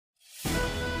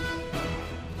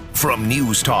From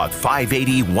News Talk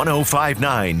 580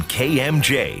 1059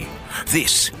 KMJ,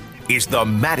 this is the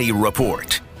Maddie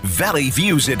Report, Valley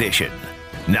Views Edition.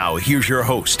 Now here's your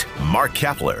host, Mark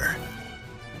Kepler.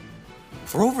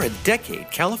 For over a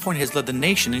decade, California has led the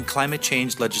nation in climate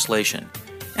change legislation,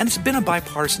 and it's been a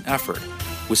bipartisan effort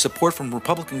with support from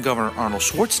Republican Governor Arnold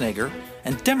Schwarzenegger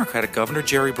and Democratic Governor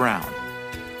Jerry Brown.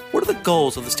 What are the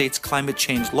goals of the state's climate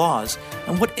change laws,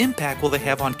 and what impact will they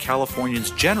have on Californians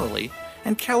generally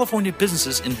and California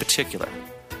businesses in particular?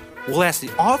 We'll ask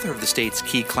the author of the state's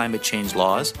key climate change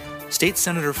laws, State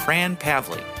Senator Fran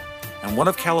Pavley, and one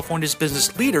of California's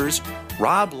business leaders,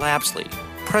 Rob Lapsley,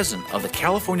 president of the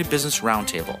California Business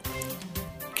Roundtable.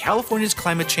 California's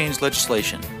climate change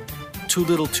legislation, too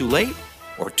little too late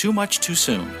or too much too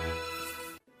soon?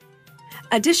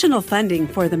 Additional funding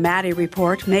for the Maddie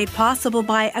Report made possible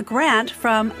by a grant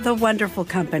from The Wonderful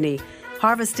Company,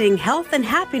 harvesting health and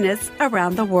happiness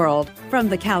around the world. From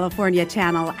the California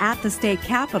Channel at the State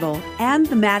Capitol and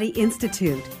the Maddie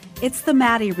Institute, it's the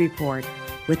Maddie Report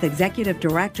with Executive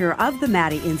Director of the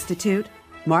Maddie Institute,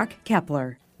 Mark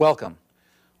Kepler. Welcome.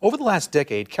 Over the last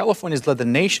decade, California has led the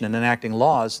nation in enacting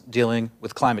laws dealing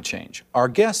with climate change. Our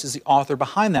guest is the author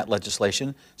behind that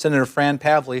legislation, Senator Fran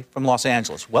Pavley from Los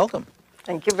Angeles. Welcome.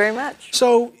 Thank you very much.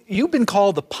 So you've been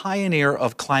called the pioneer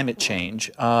of climate change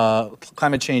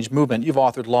movement. You've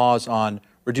authored laws on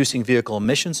reducing vehicle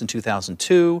emissions in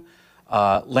 2002,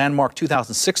 landmark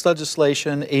 2006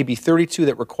 legislation, AB 32,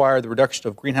 that required the reduction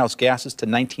of greenhouse gases to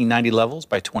 1990 levels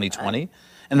by 2020. Right.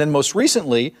 And then most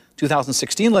recently,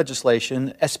 2016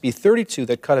 legislation, SB 32,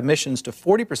 that cut emissions to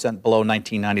 40% below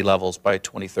 1990 levels by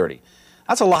 2030.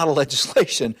 That's a lot of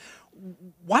legislation.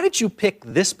 Why did you pick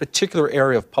this particular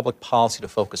area of public policy to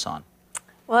focus on?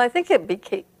 Well, I think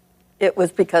it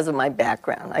was because of my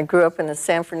background. I grew up in the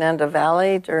San Fernando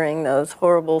Valley during those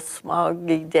horrible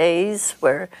smoggy days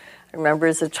where I remember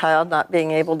as a child not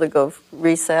being able to go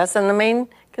recess, and the main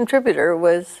contributor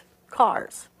was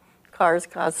cars. Cars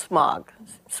cause smog.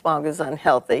 Smog is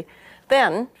unhealthy.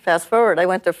 Then, fast forward, I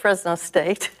went to Fresno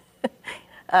State.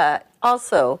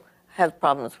 Also has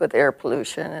problems with air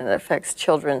pollution, and it affects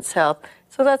children's health.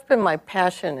 So that's been my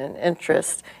passion and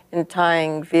interest in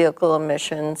tying vehicle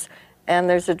emissions. And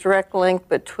there's a direct link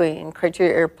between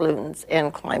criteria air pollutants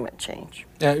and climate change.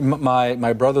 Yeah,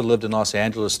 my brother lived in Los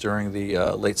Angeles during the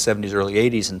late 70s, early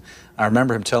 80s, and I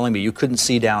remember him telling me you couldn't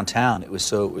see downtown. It was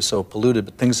so polluted,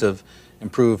 but things have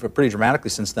improved pretty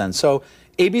dramatically since then. So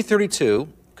AB 32,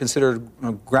 considered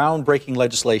groundbreaking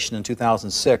legislation in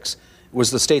 2006, was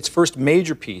the state's first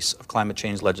major piece of climate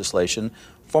change legislation.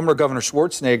 Former Governor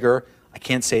Schwarzenegger, I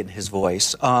can't say it in his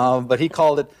voice, but he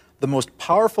called it the most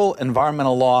powerful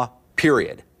environmental law,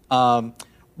 period. What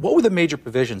were the major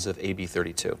provisions of AB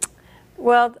 32?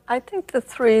 Well, I think the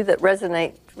three that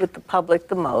resonate with the public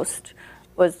the most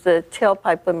was the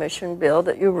tailpipe emission bill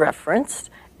that you referenced,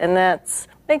 and that's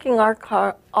making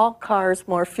all cars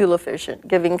more fuel efficient,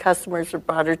 giving customers a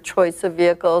broader choice of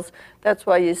vehicles. That's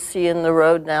why you see in the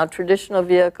road now traditional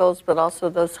vehicles, but also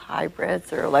those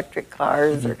hybrids or electric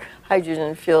cars or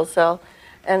hydrogen fuel cell.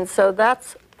 And so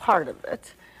that's part of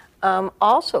it.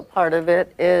 Also part of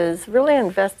it is really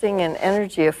investing in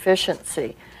energy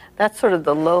efficiency. That's sort of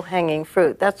the low-hanging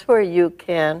fruit. That's where you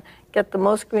can get the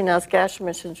most greenhouse gas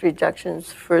emissions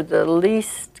reductions for the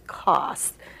least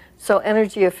cost. So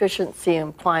energy efficiency in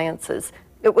appliances.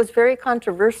 It was very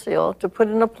controversial to put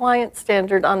an appliance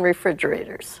standard on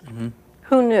refrigerators.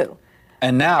 Who knew?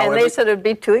 And now... And they said it would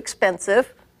be too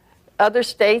expensive. Other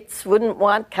states wouldn't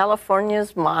want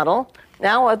California's model.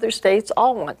 Now other states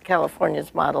all want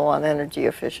California's model on energy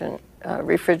efficient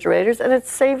refrigerators, and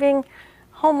it's saving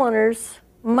homeowners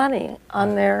money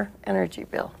on their energy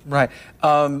bill. Right.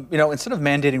 Instead of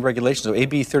mandating regulations, so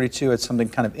AB 32 had something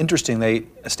kind of interesting. They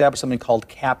established something called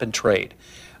cap and trade.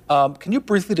 Can you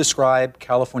briefly describe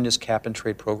California's cap and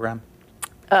trade program?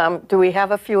 Do we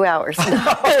have a few hours?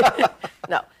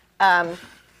 No.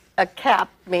 A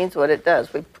cap means what it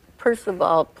does. We first of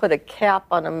all put a cap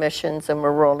on emissions, and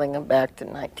we're rolling them back to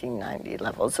 1990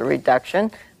 levels of reduction.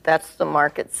 That's the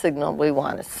market signal we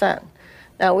want to send.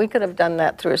 Now, we could have done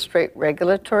that through a straight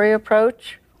regulatory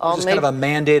approach. Just kind of a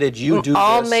mandated, you do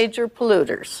all this. Major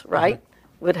polluters, right,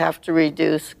 would have to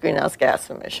reduce greenhouse gas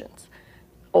emissions.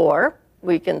 Or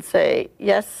we can say,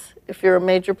 yes, if you're a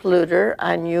major polluter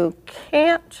and you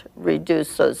can't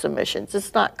reduce those emissions,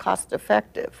 it's not cost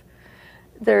effective.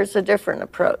 There's a different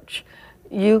approach.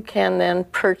 You can then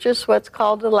purchase what's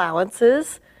called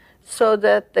allowances so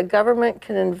that the government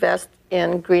can invest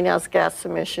in greenhouse gas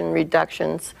emission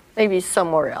reductions maybe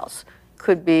somewhere else.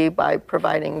 Could be by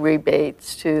providing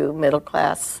rebates to middle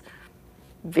class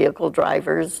vehicle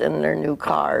drivers in their new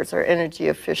cars or energy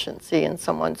efficiency in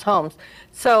someone's homes.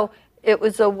 So it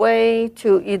was a way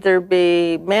to either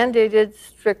be mandated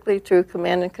strictly through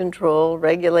command and control,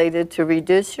 regulated to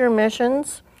reduce your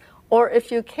emissions, or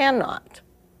if you cannot,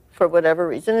 for whatever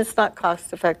reason, it's not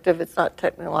cost effective, it's not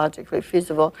technologically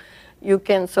feasible, you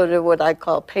can sort of what I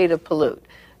call pay to pollute.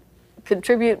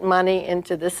 Contribute money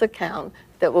into this account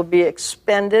that will be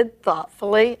expended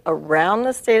thoughtfully around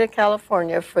the state of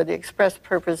California for the express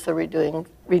purpose of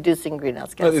reducing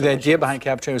greenhouse gas emissions. The idea behind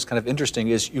cap and trade is kind of interesting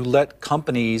is you let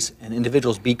companies and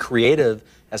individuals be creative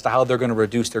as to how they're going to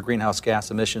reduce their greenhouse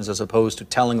gas emissions as opposed to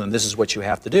telling them this is what you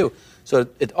have to do. So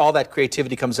all that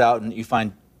creativity comes out and you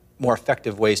find more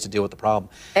effective ways to deal with the problem.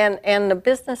 And the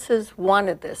businesses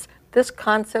wanted this. This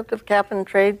concept of cap and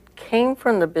trade came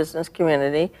from the business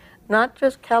community, not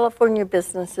just California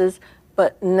businesses,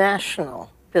 but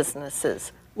national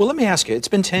businesses. Well, let me ask you, it's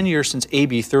been 10 years since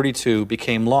AB 32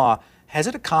 became law. Has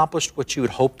it accomplished what you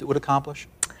had hoped it would accomplish?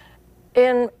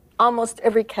 In almost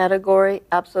every category,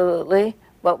 absolutely.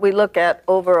 What we look at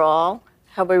overall,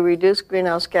 have we reduced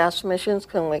greenhouse gas emissions?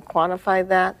 Can we quantify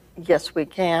that? Yes, we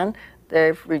can.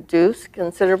 They've reduced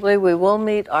considerably. We will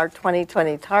meet our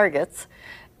 2020 targets.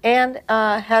 And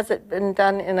has it been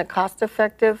done in a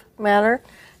cost-effective manner?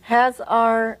 Has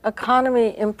our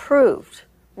economy improved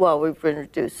while we've been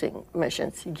reducing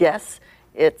emissions? Yes,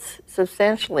 it's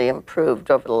substantially improved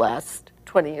over the last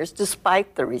 20 years,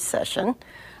 despite the recession.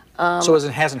 So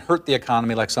it hasn't hurt the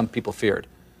economy like some people feared?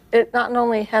 It not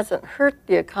only hasn't hurt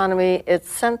the economy, it's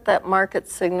sent that market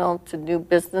signal to new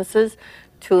businesses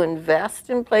to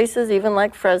invest in places, even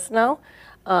like Fresno.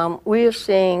 We are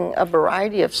seeing a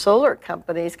variety of solar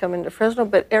companies come into Fresno,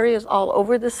 but areas all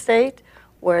over the state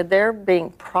where they're being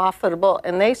profitable,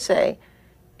 and they say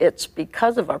it's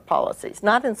because of our policies,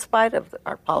 not in spite of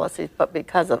our policies, but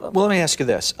because of them. Well, let me ask you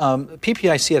this.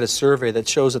 PPIC had a survey that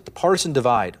shows that the partisan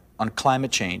divide on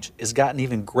climate change has gotten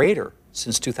even greater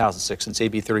since 2006, since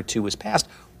AB 32 was passed.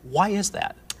 Why is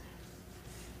that?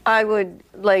 I would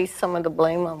lay some of the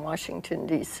blame on Washington,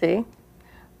 D.C.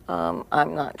 I'm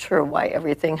not sure why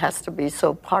everything has to be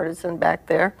so partisan back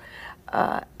there.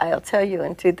 I'll tell you,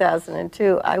 in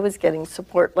 2002, I was getting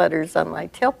support letters on my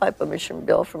tailpipe emission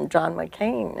bill from John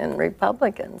McCain and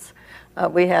Republicans.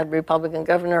 We had Republican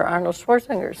Governor Arnold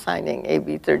Schwarzenegger signing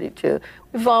AB 32.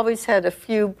 We've always had a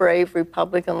few brave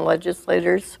Republican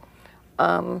legislators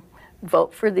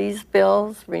vote for these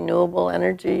bills, renewable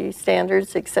energy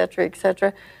standards, et cetera, et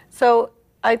cetera. So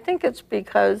I think it's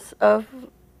because of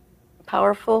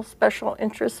powerful special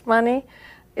interest money.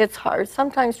 It's hard.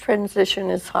 Sometimes transition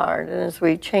is hard, and as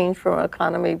we change from an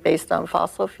economy based on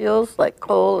fossil fuels like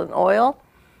coal and oil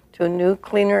to a new,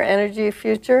 cleaner energy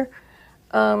future,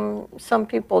 some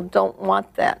people don't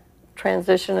want that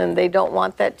transition, and they don't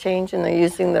want that change, and they're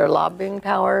using their lobbying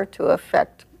power to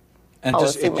affect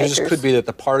policymakers. And it just could be that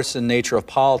the partisan nature of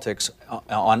politics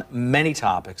on many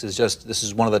topics is just, this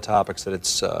is one of the topics that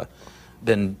it's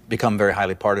become very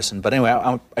highly partisan. But anyway,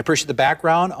 I appreciate the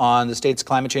background on the state's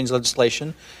climate change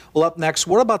legislation. Well, up next,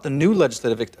 what about the new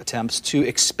legislative attempts to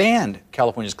expand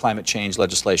California's climate change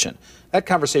legislation? That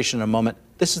conversation in a moment.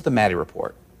 This is the Maddie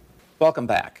Report. Welcome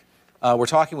back. We're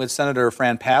talking with Senator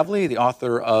Fran Pavley, the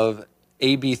author of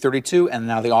AB 32 and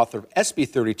now the author of SB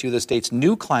 32, the state's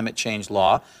new climate change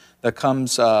law that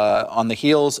comes on the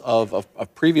heels of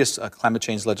previous climate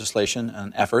change legislation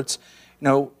and efforts. You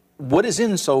know, what is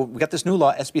in, so we got this new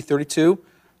law, SB 32,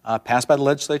 passed by the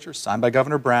legislature, signed by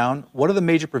Governor Brown. What are the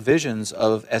major provisions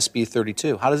of SB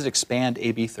 32? How does it expand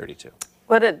AB 32?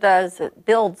 What it does, it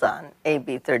builds on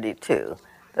AB 32.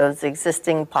 Those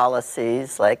existing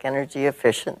policies like energy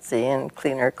efficiency and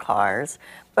cleaner cars,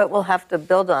 but we'll have to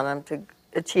build on them to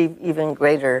achieve even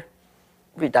greater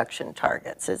reduction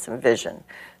targets, it's envisioned.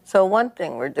 So one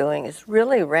thing we're doing is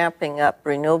really ramping up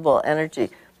renewable energy.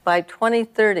 By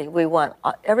 2030, we want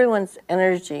everyone's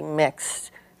energy mix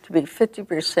to be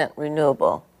 50%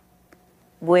 renewable.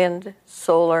 Wind,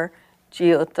 solar,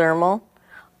 geothermal.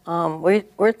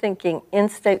 We're thinking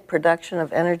in-state production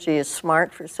of energy is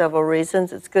smart for several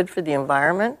reasons. It's good for the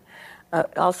environment.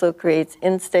 It also creates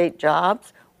in-state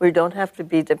jobs. We don't have to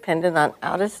be dependent on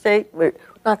out-of-state. We're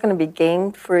not going to be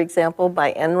gamed, for example,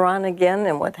 by Enron again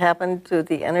and what happened to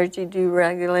the energy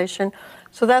deregulation.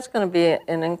 So that's going to be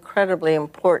an incredibly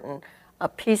important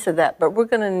piece of that. But we're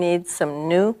going to need some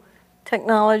new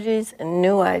technologies and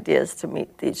new ideas to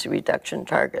meet these reduction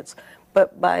targets.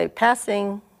 But by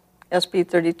passing SB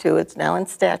 32, it's now in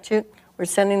statute. We're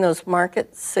sending those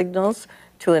market signals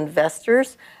to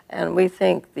investors, and we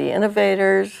think the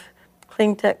innovators,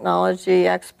 clean technology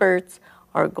experts,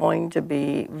 are going to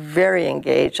be very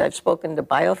engaged. I've spoken to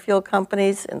biofuel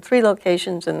companies in 3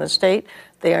 locations in the state.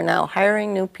 They are now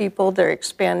hiring new people. They're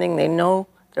expanding. They know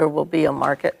there will be a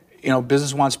market.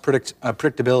 Business wants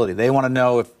predictability. They want to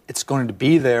know if it's going to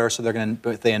be there, so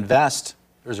if they invest,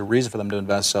 there's a reason for them to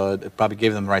invest, so it probably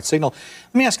gave them the right signal.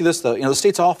 Let me ask you this, though. The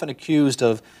state's often accused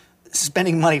of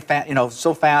spending money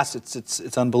so fast,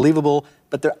 it's unbelievable.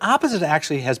 But the opposite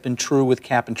actually has been true with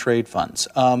cap and trade funds.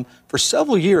 For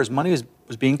several years, money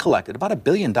was being collected, about $1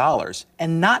 billion,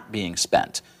 and not being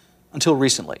spent until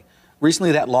recently.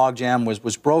 Recently, that logjam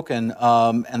was broken,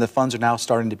 and the funds are now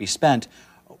starting to be spent.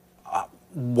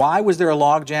 Why was there a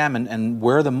logjam, and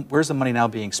where's the money now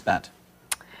being spent?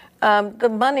 The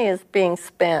money is being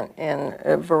spent in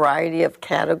a variety of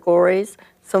categories.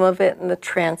 Some of it in the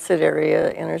transit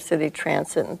area, inner city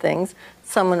transit and things.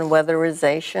 Some in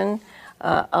weatherization.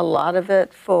 A lot of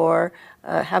it for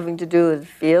having to do with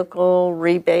vehicle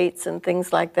rebates and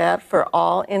things like that for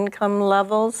all income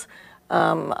levels.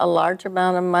 A large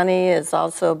amount of money is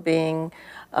also being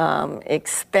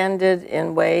expended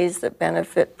in ways that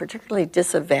benefit particularly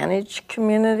disadvantaged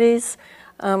communities.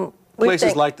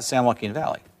 Places like the San Joaquin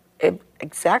Valley.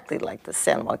 Exactly like the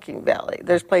San Joaquin Valley.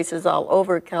 There's places all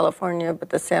over California, but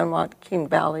the San Joaquin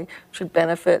Valley should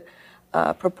benefit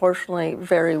proportionally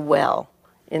very well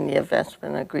in the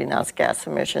investment of greenhouse gas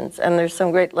emissions. And there's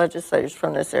some great legislators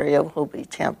from this area who will be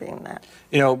championing that.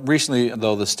 Recently,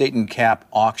 though, the state and cap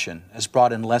auction has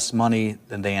brought in less money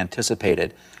than they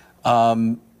anticipated.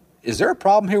 Is there a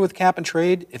problem here with cap and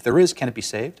trade? If there is, can it be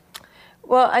saved?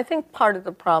 Well, I think part of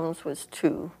the problems was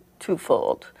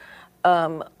twofold.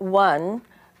 One,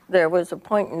 there was a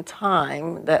point in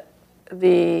time that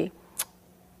the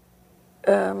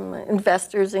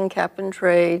investors in cap and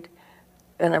trade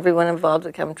and everyone involved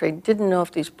in cap and trade didn't know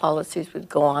if these policies would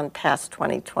go on past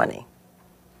 2020.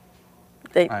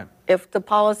 Right. If the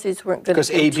policies weren't going to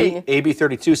continue, because AB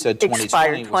 32 said 2020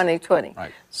 expired 2020.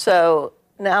 Right. So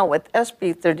now with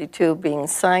SB 32 being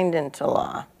signed into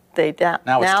law, they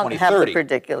now have the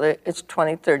particular, it's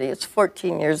 2030, it's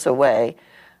 14 years away.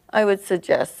 I would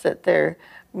suggest that there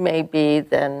may be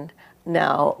then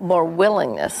now more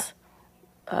willingness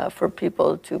for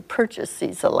people to purchase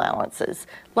these allowances.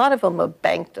 A lot of them have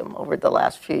banked them over the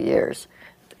last few years.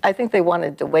 I think they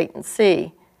wanted to wait and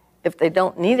see. If they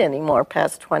don't need any more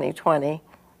past 2020,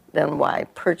 then why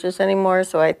purchase anymore?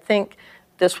 So I think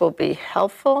this will be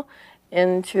helpful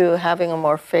into having a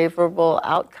more favorable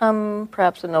outcome,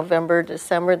 perhaps in November,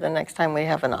 December, the next time we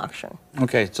have an auction.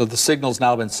 Okay, so the signal's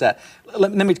now been set.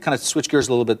 Let me kind of switch gears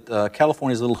a little bit.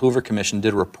 California's Little Hoover Commission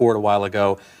did a report a while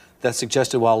ago that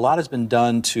suggested while a lot has been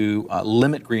done to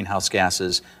limit greenhouse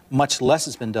gases, much less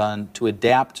has been done to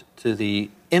adapt to the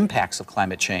impacts of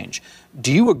climate change.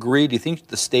 Do you agree? Do you think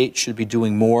the state should be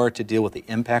doing more to deal with the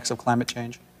impacts of climate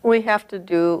change? We have to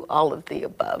do all of the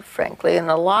above, frankly,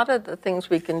 and a lot of the things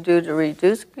we can do to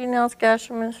reduce greenhouse gas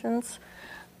emissions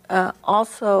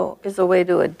also is a way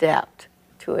to adapt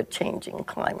to a changing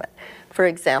climate. For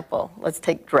example, let's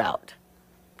take drought.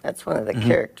 That's one of the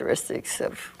characteristics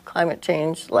of climate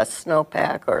change, less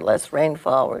snowpack or less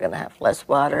rainfall, we're going to have less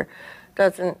water.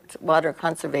 Water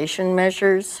conservation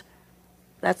measures,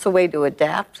 that's a way to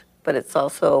adapt, but it's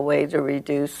also a way to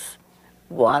reduce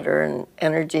water and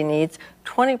energy needs.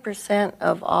 20%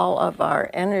 of all of our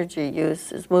energy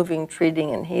use is moving, treating,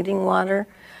 and heating water.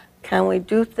 Can we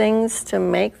do things to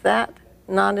make that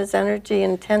not as energy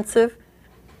intensive?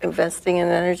 Investing in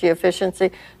energy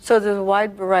efficiency. So there's a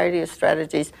wide variety of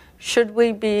strategies. Should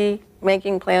we be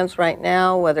making plans right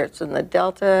now, whether it's in the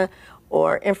Delta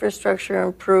or infrastructure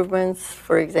improvements,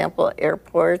 for example,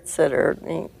 airports that are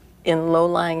in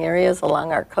low-lying areas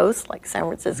along our coast, like San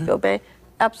Francisco Bay?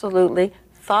 Absolutely.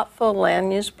 Thoughtful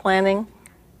land use planning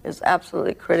is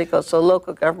absolutely critical, so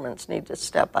local governments need to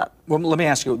step up. Well, let me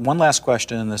ask you one last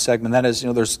question in this segment. That is,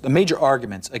 there's the major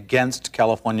arguments against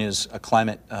California's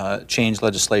climate change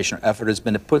legislation or effort has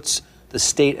been it puts the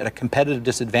state at a competitive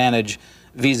disadvantage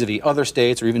vis-a-vis other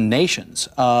states or even nations.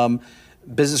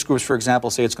 Business groups, for example,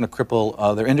 say it's going to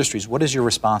cripple their industries. What is your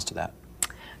response to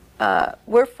that?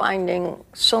 We're finding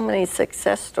so many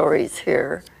success stories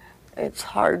here. It's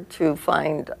hard to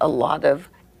find a lot of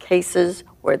cases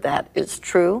where that is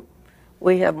true.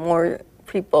 We have more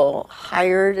people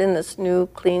hired in this new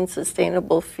clean,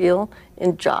 sustainable field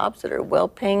in jobs that are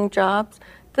well-paying jobs.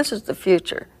 This is the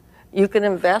future. You can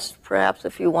invest, perhaps,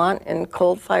 if you want, in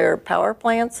coal-fired power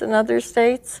plants in other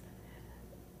states.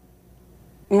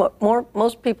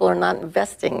 Most people are not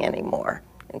investing anymore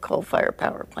in coal-fired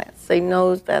power plants. They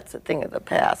know that's a thing of the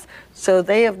past. So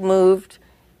they have moved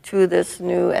to this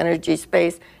new energy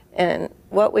space. And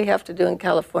what we have to do in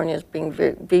California is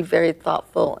be very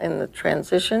thoughtful in the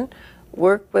transition,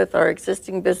 work with our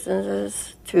existing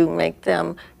businesses to make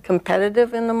them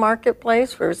competitive in the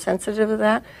marketplace. We're sensitive to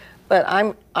that. But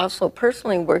I'm also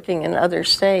personally working in other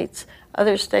states.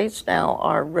 Other states now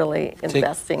are really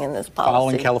investing in this policy.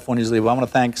 Following California's lead. Well, I want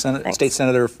to thank State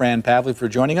Senator Fran Pavley for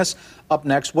joining us. Up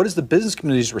next, what is the business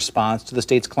community's response to the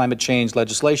state's climate change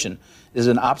legislation? Is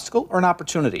it an obstacle or an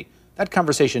opportunity? That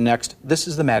conversation next. This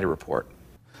is the Maddie Report.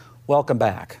 Welcome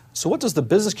back. So what does the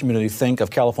business community think of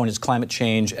California's climate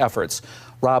change efforts?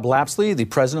 Rob Lapsley, the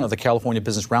president of the California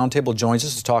Business Roundtable, joins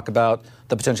us to talk about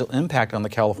the potential impact on the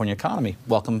California economy.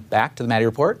 Welcome back to the Maddie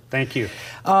Report. Thank you.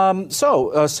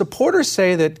 Supporters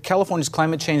say that California's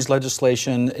climate change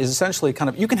legislation is essentially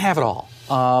you can have it all.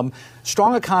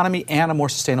 Strong economy and a more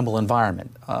sustainable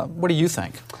environment. What do you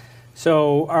think?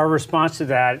 So our response to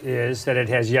that is that it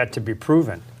has yet to be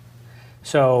proven.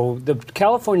 So the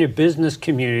California business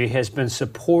community has been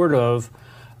supportive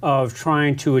of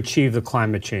trying to achieve the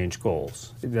climate change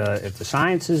goals. If the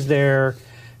science is there,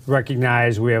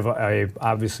 recognize we have a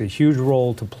obviously huge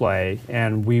role to play,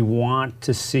 and we want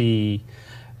to see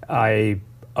a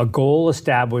goal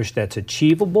established that's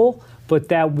achievable, but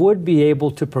that would be able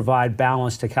to provide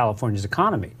balance to California's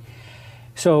economy.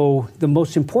 So the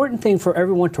most important thing for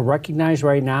everyone to recognize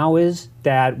right now is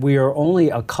that we are only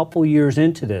a couple years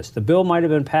into this. The bill might have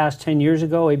been passed 10 years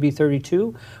ago, AB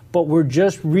 32, but we're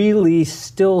just really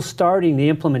still starting the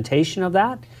implementation of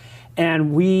that.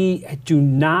 And we do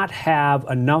not have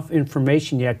enough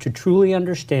information yet to truly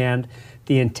understand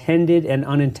the intended and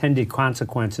unintended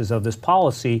consequences of this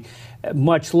policy,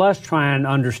 much less try and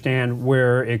understand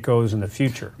where it goes in the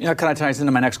future. You know, kind of ties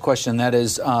into my next question. That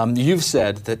is, you've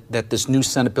said that this new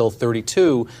Senate Bill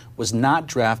 32 was not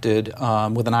drafted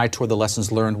with an eye toward the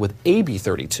lessons learned with AB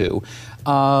 32.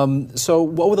 So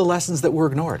what were the lessons that were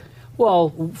ignored?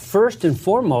 Well, first and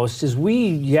foremost is we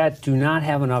yet do not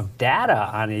have enough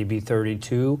data on AB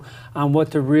 32 on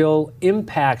what the real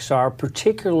impacts are,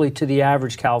 particularly to the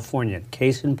average Californian.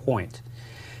 Case in point,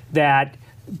 that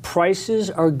prices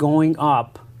are going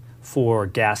up for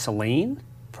gasoline,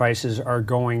 prices are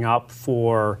going up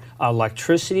for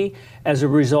electricity as a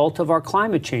result of our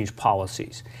climate change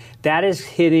policies. That is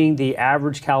hitting the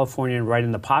average Californian right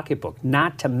in the pocketbook,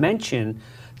 not to mention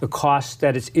the costs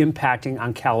that it's impacting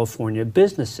on California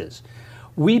businesses.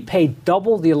 We pay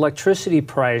double the electricity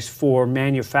price for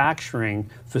manufacturing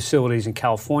facilities in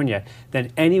California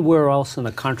than anywhere else in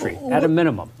the country, at a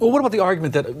minimum. Well, what about the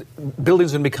argument that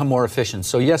buildings are going to become more efficient?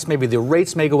 So yes, maybe the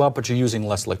rates may go up, but you're using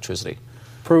less electricity.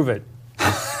 Prove it.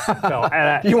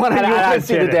 You want to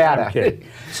see the data. I'm kidding.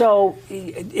 So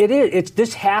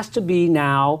this has to be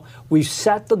now, we've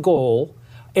set the goal.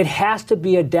 It has to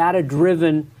be a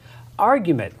data-driven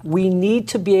argument. We need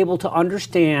to be able to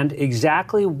understand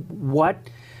exactly what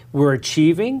we're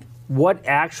achieving, what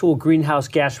actual greenhouse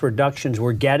gas reductions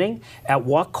we're getting, at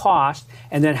what cost,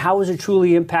 and then how is it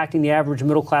truly impacting the average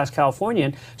middle-class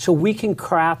Californian so we can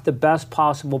craft the best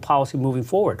possible policy moving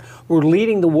forward. We're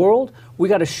leading the world. We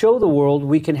got to show the world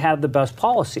we can have the best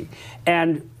policy.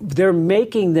 And they're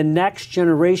making the next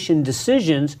generation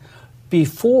decisions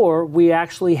before we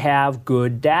actually have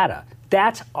good data.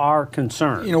 That's our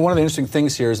concern. You know, one of the interesting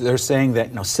things here is they're saying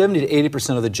that 70 to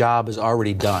 80% of the job is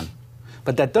already done.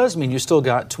 But that does mean you still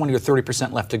got 20 or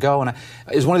 30% left to go. And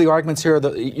is one of the arguments here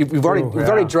that we've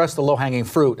already addressed the low-hanging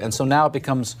fruit, and so now it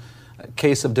becomes a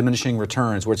case of diminishing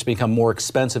returns, where it's become more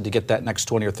expensive to get that next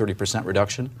 20 or 30%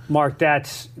 reduction? Mark,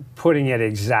 that's putting it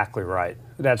exactly right.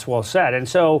 That's well said. And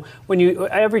so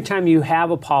every time you have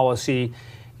a policy,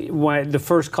 the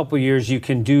first couple of years you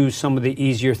can do some of the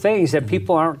easier things that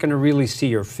people aren't going to really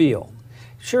see or feel.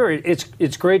 Sure,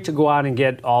 it's great to go out and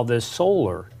get all this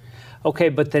solar. Okay,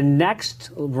 but the next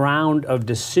round of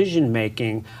decision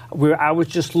making, I was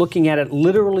just looking at it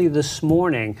literally this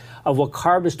morning of what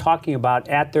CARB is talking about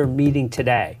at their meeting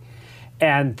today.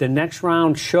 And the next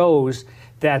round shows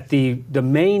that the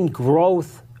main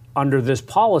growth under this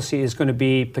policy is going to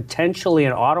be potentially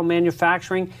in auto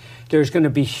manufacturing. There's going to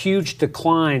be huge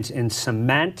declines in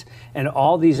cement and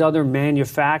all these other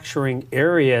manufacturing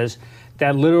areas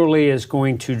that literally is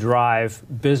going to drive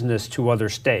business to other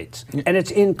states. And it's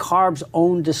in CARB's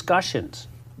own discussions.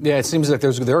 Yeah, it seems like there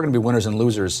are going to be winners and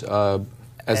losers as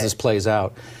this plays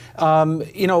out.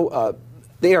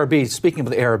 The ARB, speaking of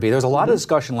the ARB, there was a lot of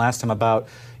discussion last time about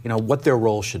what their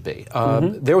role should be.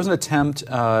 There was an attempt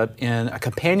in a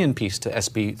companion piece to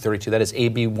SB 32, that is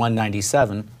AB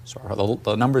 197, sorry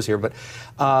the numbers here, but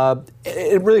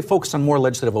it really focused on more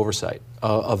legislative oversight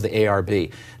of the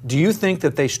ARB. Do you think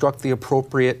that they struck the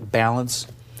appropriate balance?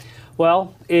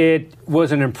 Well, it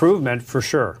was an improvement for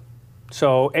sure.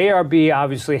 So ARB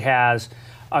obviously has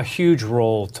a huge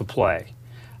role to play,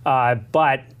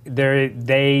 but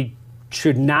they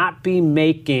should not be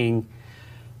making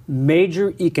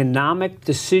major economic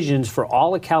decisions for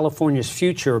all of California's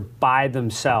future by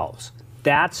themselves.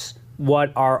 That's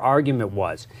what our argument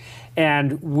was.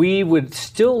 And we would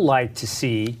still like to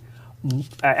see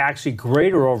actually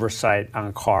greater oversight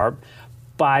on CARB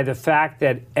by the fact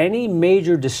that any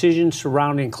major decision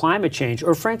surrounding climate change,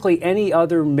 or frankly any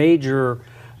other major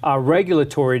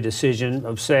regulatory decision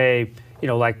of, say,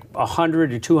 like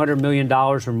 $100 to $200 million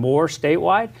or more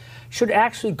statewide, should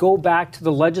actually go back to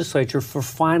the legislature for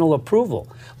final approval.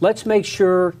 Let's make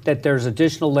sure that there's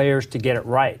additional layers to get it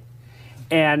right.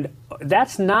 And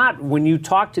that's not, when you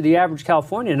talk to the average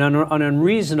Californian, an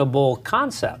unreasonable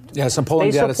concept. Yeah, some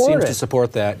polling data seems to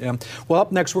support that. Yeah. Well,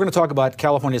 up next, we're going to talk about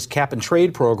California's cap and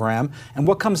trade program and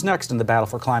what comes next in the battle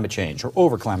for climate change, or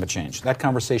over climate change. That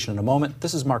conversation in a moment.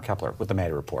 This is Mark Kepler with the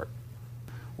Maddie Report.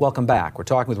 Welcome back. We're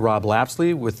talking with Rob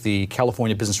Lapsley with the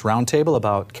California Business Roundtable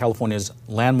about California's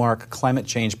landmark climate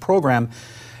change program.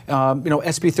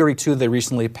 SB 32 they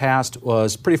recently passed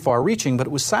was pretty far-reaching, but it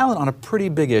was silent on a pretty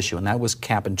big issue, and that was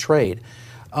cap and trade.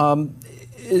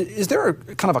 Is there a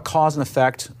kind of a cause and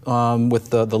effect with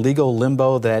the legal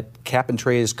limbo that cap and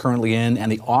trade is currently in,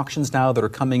 and the auctions now that are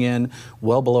coming in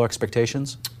well below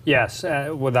expectations? Yes,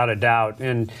 without a doubt.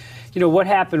 And what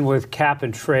happened with cap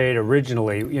and trade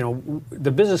originally,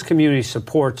 the business community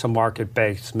supports a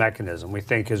market-based mechanism, we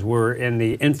think, as we're in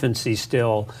the infancy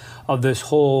still of this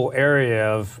whole area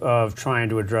of trying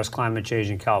to address climate change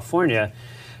in California,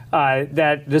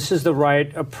 that this is the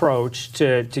right approach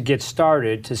to get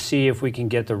started to see if we can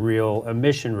get the real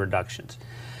emission reductions.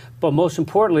 But most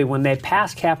importantly, when they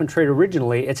passed cap and trade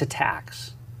originally, it's a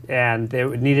tax. And they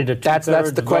needed a two-thirds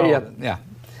That's the question. Yeah.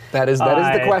 That is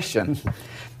the question.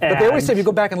 But they always say, if you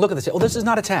go back and look at this, this is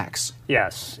not a tax.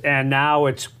 Yes, and now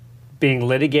it's being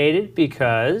litigated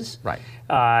because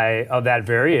of that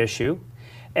very issue.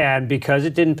 And because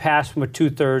it didn't pass from a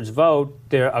two-thirds vote,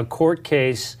 a court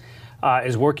case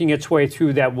is working its way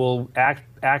through that will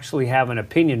actually have an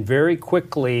opinion very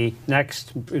quickly,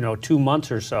 next 2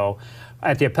 months or so,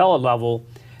 at the appellate level,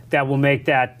 that will make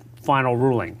that final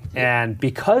ruling. And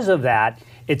because of that,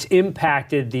 it's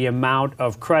impacted the amount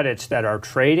of credits that are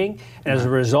trading, and as a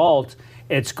result,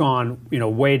 it's gone,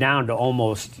 way down to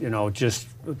almost, just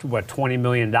 $20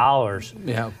 million.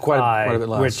 Yeah, quite a bit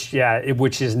less.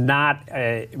 Which is not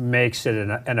makes it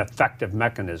an effective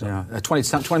mechanism. Yeah,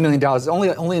 $20 million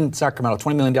only in Sacramento.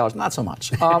 $20 million, not so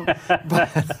much.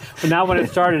 But now, when it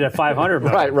started at $500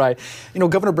 million. Right.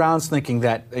 Governor Brown's thinking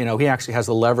that he actually has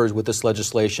the levers with this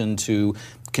legislation to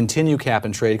continue cap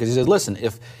and trade, because he says, listen,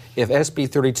 if SB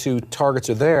 32 targets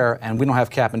are there and we don't have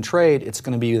cap and trade, it's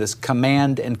going to be this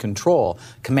command and control.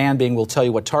 Command being, we'll tell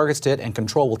you what targets to hit, and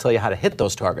control will tell you how to hit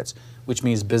those targets, which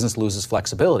means business loses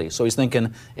flexibility. So he's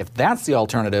thinking, if that's the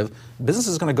alternative, business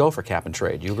is going to go for cap and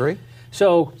trade. Do you agree?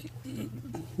 So,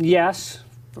 yes,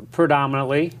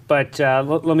 predominantly, but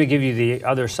let me give you the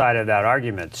other side of that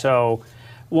argument. So,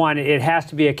 one, it has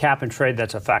to be a cap and trade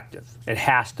that's effective. It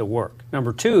has to work.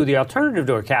 Number two, the alternative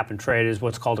to a cap and trade is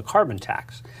what's called a carbon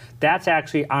tax. That's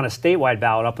actually on a statewide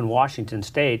ballot up in Washington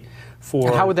State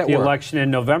for the election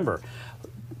in November.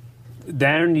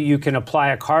 Then you can apply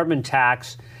a carbon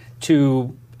tax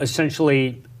to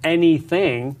essentially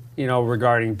anything,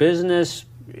 regarding business,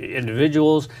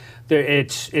 individuals.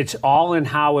 It's all in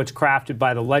how it's crafted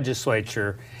by the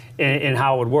legislature and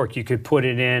how it would work. You could put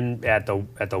it in at the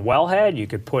wellhead. You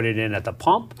could put it in at the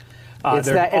pump.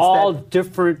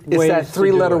 Different ways. It's that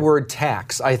three-letter word,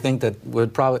 tax. I think that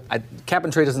would probably cap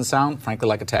and trade doesn't sound, frankly,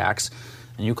 like a tax,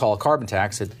 and you call a carbon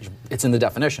tax. It's in the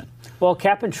definition. Well,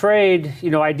 cap and trade,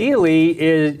 ideally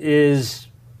is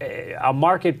a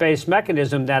market-based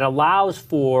mechanism that allows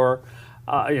for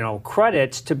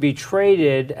credits to be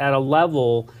traded at a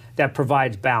level that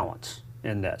provides balance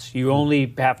in this. You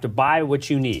only have to buy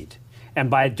what you need. And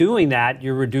by doing that,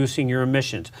 you're reducing your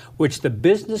emissions, which the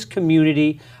business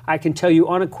community, I can tell you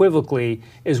unequivocally,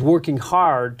 is working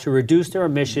hard to reduce their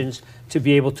emissions to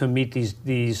be able to meet these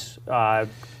the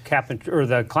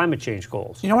climate change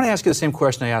goals. I want to ask you the same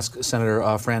question I asked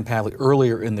Senator Fran Pavley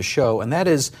earlier in the show, and that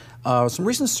is some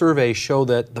recent surveys show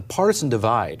that the partisan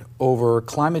divide over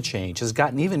climate change has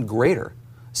gotten even greater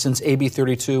since AB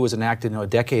 32 was enacted a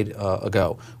decade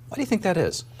ago. Why do you think that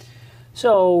is?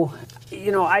 So,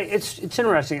 it's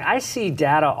interesting. I see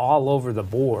data all over the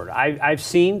board. I've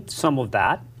seen some of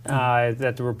that,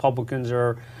 that the Republicans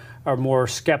are are more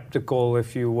skeptical,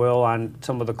 if you will, on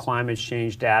some of the climate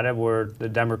change data where the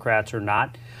Democrats are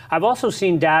not. I've also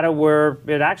seen data where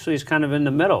it actually is kind of in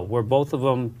the middle, where both of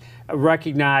them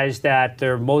recognize that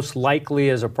there most likely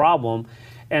is a problem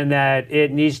and that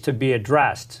it needs to be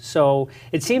addressed. So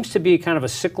it seems to be kind of a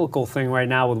cyclical thing right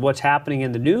now with what's happening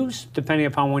in the news, depending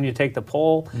upon when you take the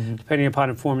poll, depending upon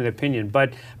informing the opinion.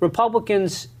 But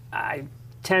Republicans, I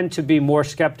tend to be more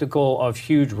skeptical of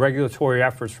huge regulatory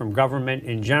efforts from government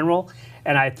in general,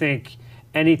 and I think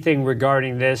anything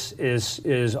regarding this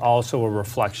is also a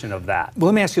reflection of that. Well,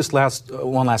 let me ask you this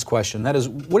one last question. That is,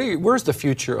 where's the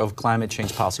future of climate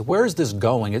change policy? Where is this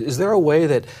going? Is there a way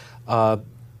that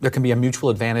there can be a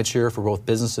mutual advantage here for both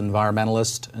business and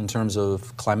environmentalists in terms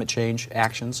of climate change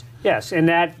actions? Yes, and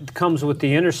that comes with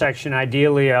the intersection,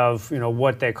 ideally, of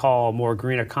what they call a more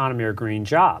green economy or green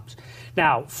jobs.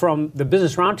 Now, from the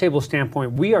Business Roundtable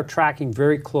standpoint, we are tracking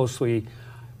very closely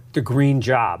the green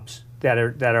jobs that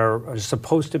are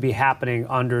supposed to be happening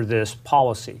under this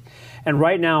policy. And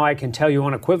right now, I can tell you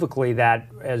unequivocally that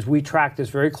as we track this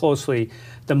very closely,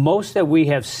 the most that we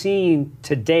have seen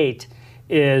to date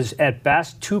is at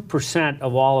best 2%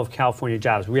 of all of California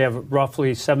jobs. We have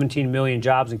roughly 17 million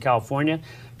jobs in California.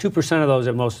 2% of those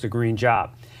at most a green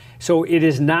job. So it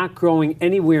is not growing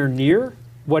anywhere near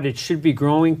what it should be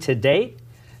growing to date.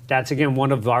 That's, again,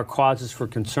 one of our causes for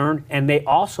concern. And they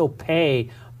also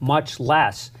pay much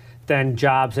less than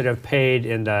jobs that have paid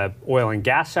in the oil and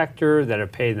gas sector, that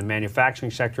have paid in the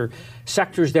manufacturing sector,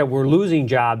 sectors that we're losing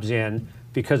jobs in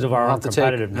because of our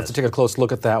uncompetitiveness. I have to take a close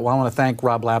look at that. Well, I want to thank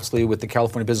Rob Lapsley with the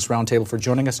California Business Roundtable for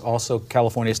joining us, also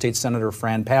California State Senator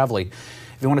Fran Pavley.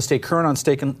 If you want to stay current on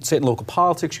state and local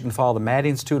politics, you can follow the Maddie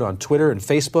Institute on Twitter and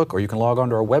Facebook, or you can log on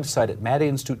to our website at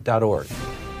maddieinstitute.org.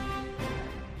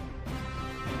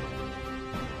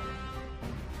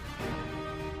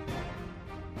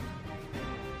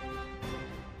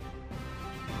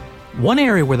 One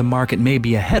area where the market may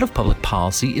be ahead of public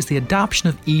policy is the adoption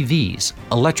of EVs,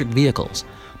 electric vehicles,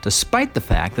 despite the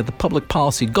fact that the public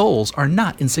policy goals are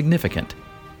not insignificant.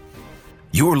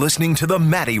 You're listening to the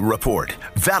Maddie Report,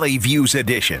 Valley Views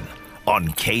Edition, on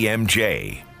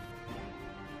KMJ.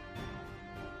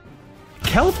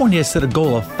 California has set a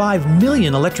goal of 5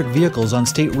 million electric vehicles on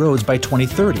state roads by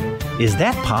 2030. Is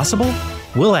that possible?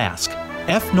 We'll ask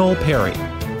F. Noel Perry,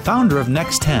 founder of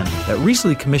Next 10, that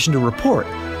recently commissioned a report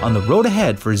on the road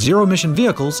ahead for zero-emission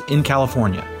vehicles in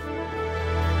California.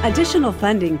 Additional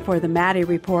funding for the Maddie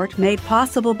Report made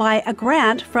possible by a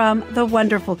grant from The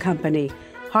Wonderful Company,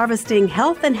 harvesting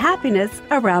health and happiness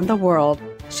around the world.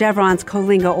 Chevron's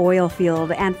Coalinga oil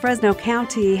field and Fresno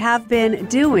County have been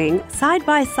doing side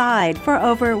by side for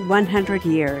over 100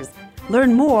 years.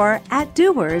 Learn more at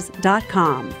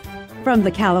doers.com. From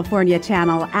the California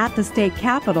Channel at the State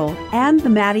Capitol and the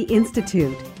Maddie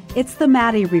Institute, it's the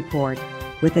Maddie Report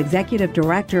with Executive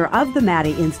Director of the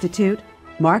Maddie Institute,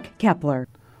 Mark Kepler.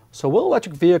 So will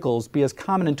electric vehicles be as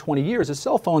common in 20 years as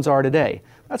cell phones are today?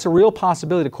 That's a real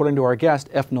possibility, according to our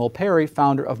guest, F. Noel Perry,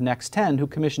 founder of Next 10, who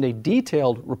commissioned a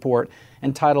detailed report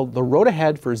entitled The Road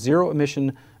Ahead for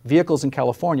Zero-Emission Vehicles in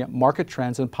California, Market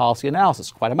Trends and Policy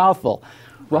Analysis. Quite a mouthful.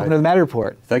 Welcome to the Maddie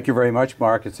Report. Thank you very much,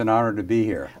 Mark. It's an honor to be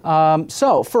here.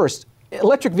 So first,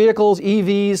 electric vehicles,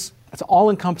 EVs, that's an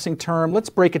all-encompassing term. Let's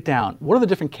break it down. What are the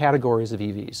different categories of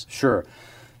EVs? Sure.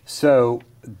 So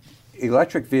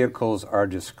electric vehicles are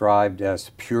described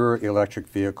as pure electric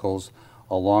vehicles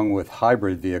along with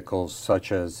hybrid vehicles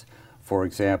such as, for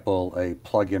example, a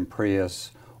plug-in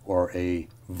Prius or a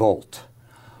Volt.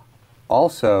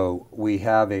 Also, we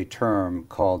have a term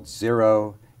called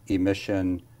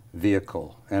zero-emission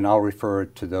vehicle, and I'll refer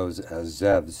to those as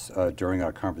ZEVs during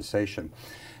our conversation.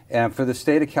 And for the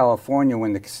state of California,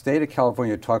 when the state of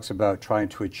California talks about trying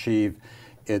to achieve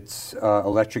its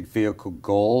electric vehicle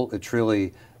goal, it's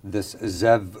really this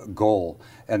ZEV goal.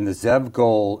 And the ZEV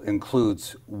goal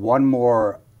includes one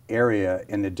more area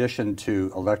in addition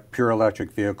to pure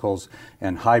electric vehicles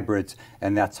and hybrids,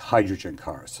 and that's hydrogen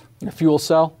cars. A fuel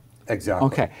cell? Exactly.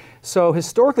 Okay. So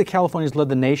historically, California's led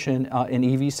the nation in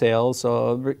EV sales.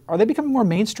 Are they becoming more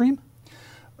mainstream?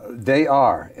 They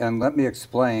are, and let me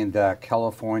explain that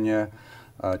California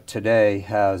today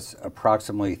has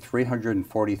approximately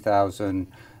 340,000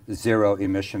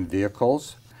 zero-emission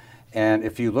vehicles, and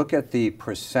if you look at the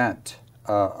percent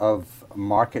of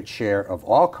market share of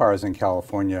all cars in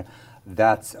California,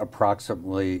 that's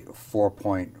approximately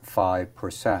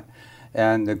 4.5%.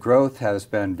 And the growth has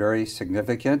been very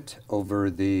significant over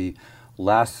the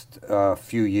last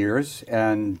few years.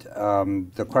 And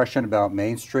the question about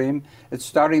mainstream, it's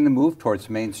starting to move towards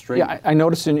mainstream. Yeah, I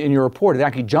noticed in your report it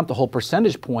actually jumped a whole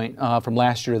percentage point from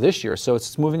last year to this year, so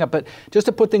it's moving up. But just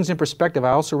to put things in perspective,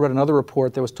 I also read another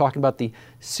report that was talking about the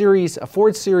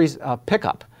Ford Series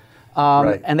pickup.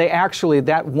 Right. And they actually,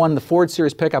 the Ford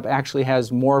Series pickup actually has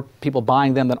more people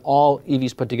buying them than all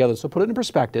EVs put together. So put it in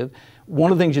perspective, one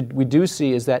of the things we do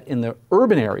see is that in the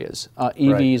urban areas,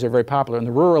 EVs are very popular. In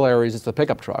the rural areas, it's the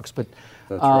pickup trucks. But,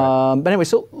 That's right. But anyway,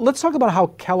 so let's talk about how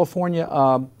California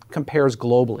compares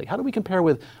globally. How do we compare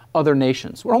with other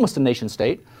nations? We're almost a nation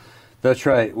state. That's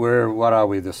right. What are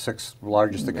we, the 6th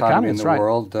largest economy in the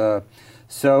world?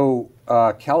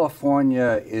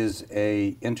 California is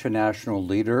an international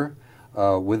leader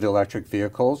with electric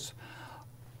vehicles.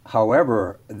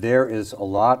 However, there is a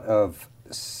lot of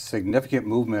significant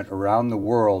movement around the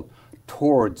world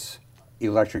towards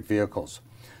electric vehicles.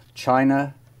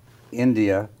 China,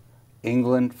 India,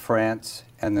 England, France,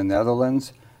 and the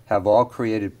Netherlands have all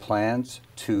created plans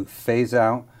to phase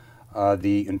out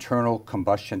the internal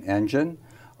combustion engine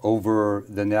over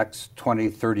the next 20,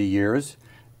 30 years.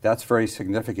 That's very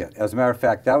significant. As a matter of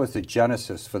fact, that was the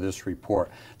genesis for this report.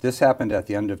 This happened at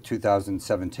the end of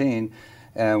 2017,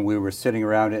 and we were sitting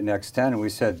around at Next 10, and we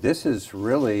said, this is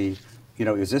really,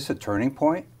 is this a turning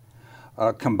point?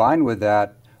 Combined with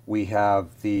that, we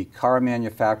have the car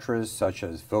manufacturers such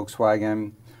as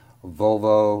Volkswagen,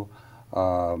 Volvo,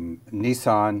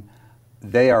 Nissan.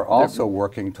 They are also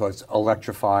working towards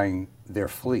electrifying their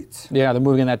fleets. Yeah, they're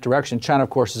moving in that direction. China,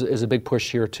 of course, is a big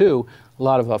push here, too. A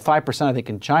lot of 5%, I think,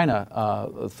 in China,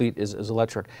 fleet is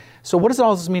electric. So what does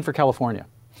all this mean for California,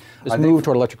 this move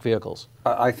toward electric vehicles?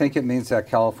 I think it means that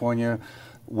California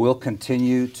will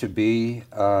continue to be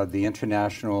one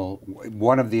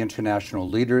of the international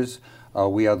leaders.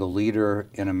 We are the leader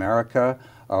in America.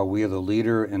 We are the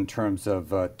leader in terms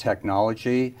of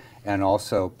technology and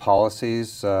also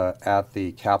policies at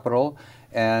the Capitol.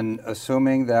 And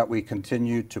assuming that we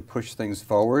continue to push things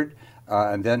forward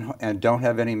and don't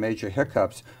have any major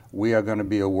hiccups, we are going to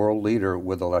be a world leader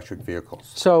with electric vehicles.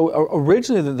 So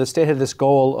originally the state had this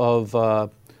goal of, a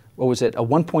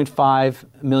 1.5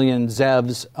 million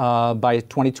ZEVs by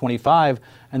 2025,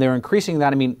 and they're increasing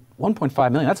that.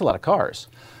 1.5 million, that's a lot of cars.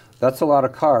 That's a lot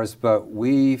of cars, but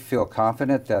we feel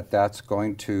confident that that's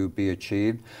going to be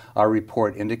achieved. Our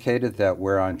report indicated that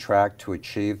we're on track to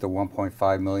achieve the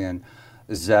 1.5 million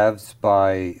ZEVs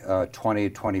by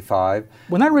 2025.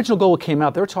 When that original goal came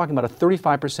out, they were talking about a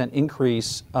 35%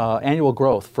 increase annual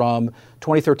growth from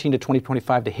 2013 to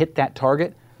 2025 to hit that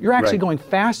target. You're actually going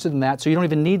faster than that, so you don't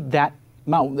even need that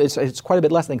amount. It's quite a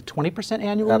bit less, I think 20%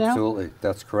 annually now? Absolutely,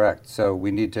 that's correct. So we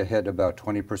need to hit about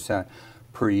 20%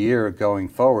 per year going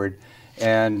forward,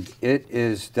 and it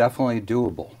is definitely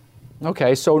doable.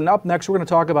 Okay, so up next we're going to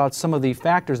talk about some of the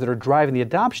factors that are driving the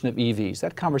adoption of EVs.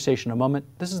 That conversation in a moment.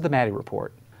 This is the Maddie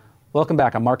Report. Welcome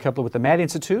back. I'm Mark Kepler with the Maddie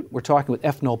Institute. We're talking with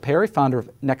F. Noel Perry, founder of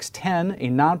Next 10, a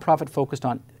nonprofit focused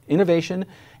on innovation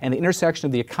and the intersection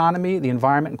of the economy, the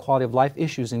environment, and quality of life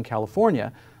issues in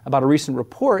California, about a recent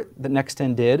report that Next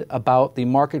 10 did about the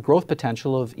market growth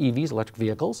potential of EVs, electric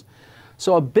vehicles.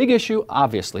 So a big issue,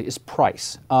 obviously, is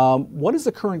price. What is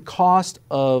the current cost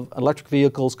of electric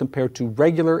vehicles compared to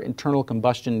regular internal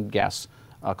combustion gas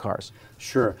cars?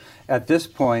 Sure. At this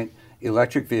point,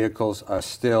 electric vehicles are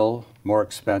still more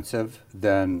expensive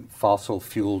than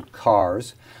fossil-fueled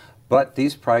cars, but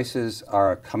these prices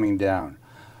are coming down.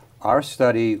 Our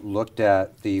study looked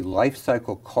at the life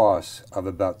cycle costs of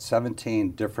about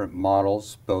 17 different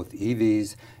models, both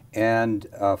EVs and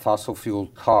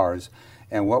fossil-fueled cars.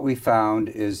 And what we found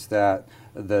is that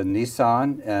the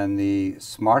Nissan and the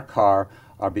Smart Car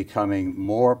are becoming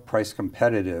more price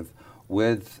competitive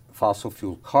with fossil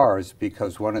fuel cars,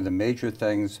 because one of the major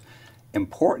things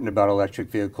important about electric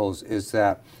vehicles is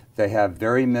that they have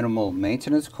very minimal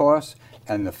maintenance costs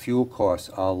and the fuel costs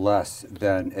are less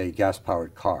than a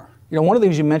gas-powered car. One of the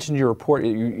things you mentioned in your report,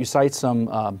 you cite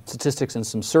some statistics and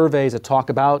some surveys that talk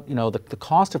about, the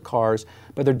cost of cars,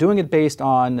 but they're doing it based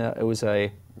on, it was a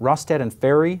Rosted and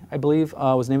Ferry, I believe,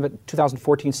 was the name of it,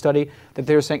 2014 study, that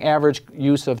they were saying average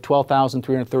use of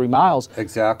 12,330 miles.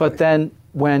 Exactly. But then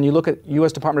when you look at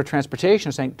U.S. Department of Transportation,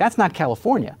 they're saying that's not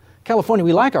California. California,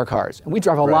 we like our cars, and we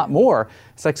drive a lot more.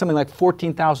 It's like something like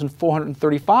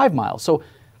 14,435 miles. So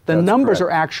the numbers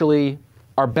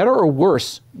are better or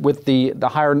worse with the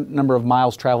higher number of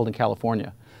miles traveled in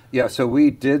California? Yeah, so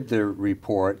we did the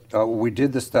report, we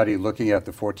did the study looking at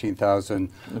the 14,000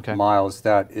 miles.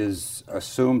 That is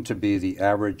assumed to be the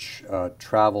average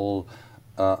travel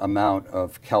amount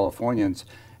of Californians.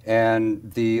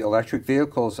 And the electric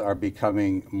vehicles are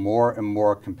becoming more and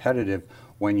more competitive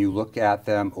when you look at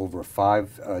them over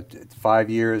 5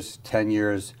 years, 10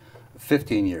 years,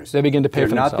 15 years. They begin to pay for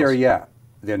themselves. They're not there yet.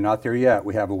 They're not there yet.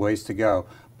 We have a ways to go.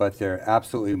 But they're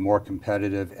absolutely more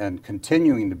competitive and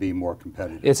continuing to be more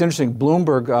competitive. It's interesting.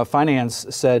 Bloomberg Finance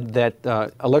said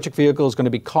that electric vehicles are going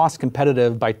to be cost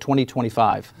competitive by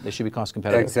 2025. They should be cost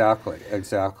competitive. Exactly,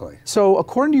 exactly. So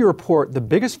according to your report, the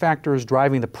biggest factors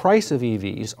driving the price of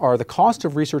EVs are the cost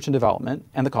of research and development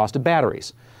and the cost of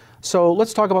batteries. So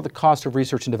let's talk about the cost of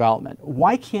research and development.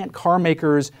 Why can't car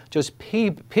makers just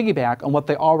piggyback on what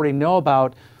they already know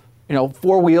about, you know,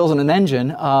 four wheels and an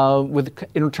engine with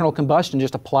internal combustion,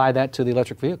 just apply that to the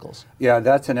electric vehicles? Yeah,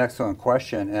 that's an excellent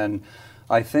question. And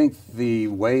I think the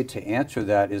way to answer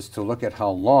that is to look at how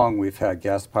long we've had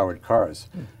gas-powered cars.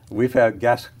 We've had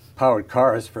gas-powered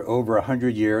cars for over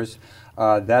 100 years.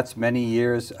 That's many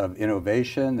years of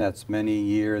innovation. That's many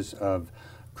years of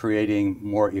creating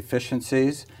more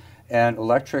efficiencies. And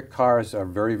electric cars are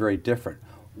very, very different.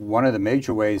 One of the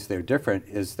major ways they're different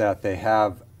is that they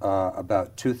have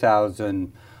about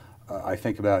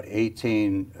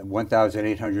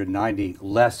 1,890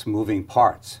 less moving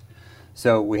parts.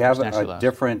 So we have a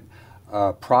different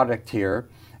product here,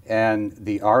 and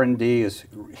the R&D is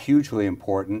hugely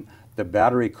important. The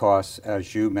battery costs,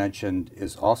 as you mentioned,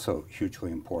 is also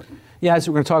hugely important. Yeah,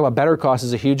 so we're going to talk about battery costs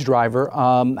as a huge driver.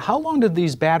 How long did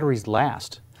these batteries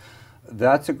last?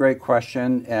 That's a great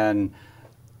question, and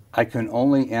I can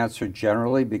only answer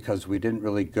generally because we didn't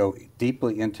really go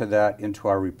deeply into that into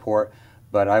our report,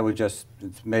 but I would just,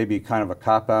 it's maybe kind of a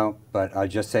cop-out, but I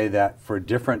just say that for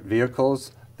different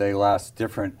vehicles, they last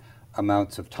different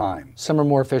amounts of time. Some are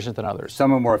more efficient than others.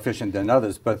 Some are more efficient than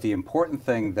others, but the important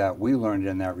thing that we learned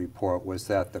in that report was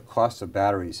that the cost of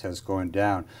batteries has gone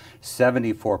down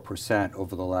 74%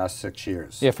 over the last 6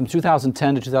 years. Yeah, from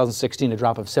 2010 to 2016, a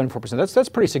drop of 74%. That's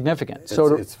pretty significant.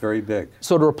 It's very big.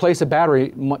 So to replace a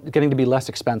battery, getting to be less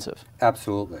expensive.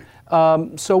 Absolutely.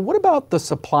 So what about the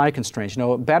supply constraints? You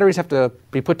know, batteries have to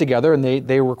be put together, and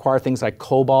they require things like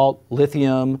cobalt,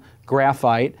 lithium,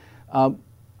 graphite.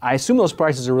 I assume those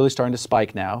prices are really starting to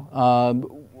spike now.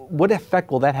 What effect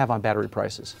will that have on battery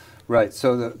prices? Right.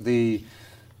 So the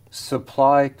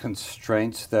supply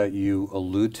constraints that you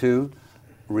allude to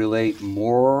relate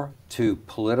more to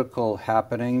political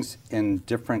happenings in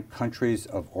different countries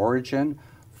of origin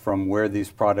from where these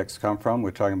products come from.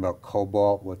 We're talking about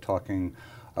cobalt. We're talking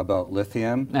about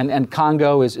lithium. And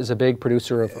Congo is a big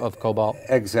producer of cobalt.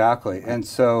 Exactly. And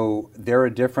so there are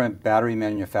different battery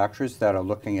manufacturers that are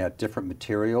looking at different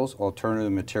materials,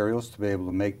 alternative materials, to be able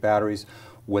to make batteries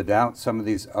without some of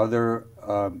these other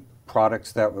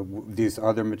products, these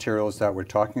other materials that we're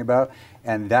talking about.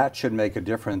 And that should make a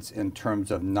difference in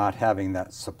terms of not having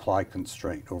that supply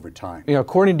constraint over time. You know,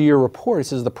 according to your report, it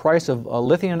says the price of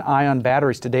lithium-ion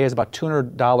batteries today is about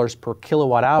 $200 per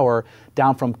kilowatt hour,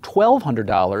 down from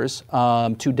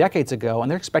 $1,200 2 decades ago, and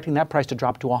they're expecting that price to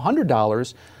drop to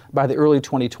 $100 by the early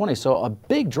 2020s. So a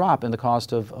big drop in the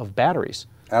cost of batteries.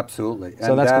 Absolutely.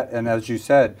 So and as you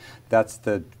said, that's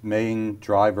the main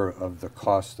driver of the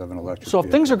cost of an electric vehicle. So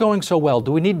if things are going so well,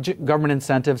 do we need government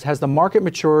incentives? Has the market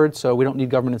matured so we don't need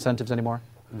government incentives anymore?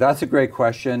 That's a great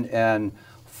question. And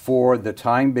for the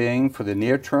time being, for the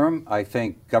near term, I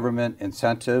think government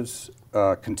incentives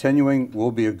continuing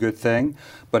will be a good thing.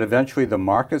 But eventually the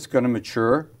market's going to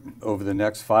mature over the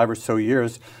next 5 or so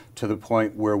years to the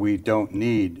point where we don't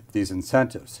need these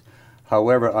incentives.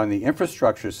 However, on the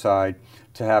infrastructure side,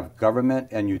 to have government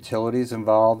and utilities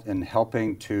involved in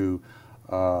helping to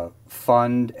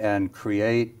fund and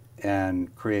create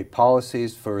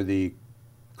policies for the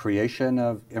creation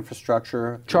of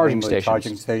infrastructure, charging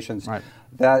stations, right.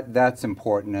 That's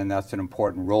important, and that's an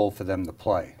important role for them to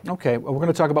play. Okay, well, we're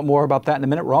going to talk more about that in a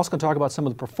minute. We're also going to talk about some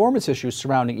of the performance issues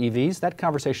surrounding EVs. That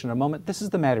conversation in a moment. This is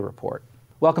the Maddie Report.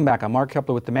 Welcome back. I'm Mark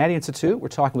Kepler with the Maddie Institute. We're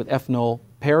talking with F. Noel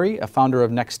Perry, a founder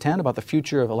of Next 10, about the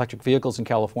future of electric vehicles in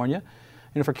California.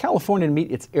 And for California to meet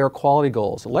its air quality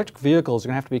goals, electric vehicles are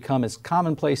going to have to become as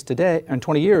commonplace today in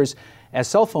 20 years as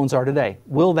cell phones are today.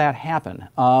 Will that happen?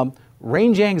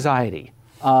 Range anxiety.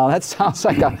 That sounds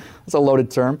like that's a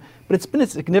loaded term, but it's been a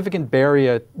significant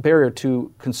barrier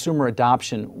to consumer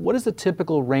adoption. What is the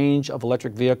typical range of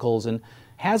electric vehicles, and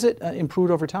has it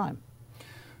improved over time?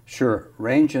 Sure.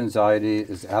 Range anxiety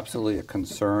is absolutely a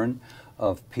concern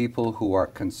of people who are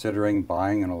considering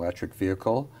buying an electric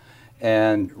vehicle.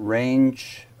 And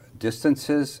range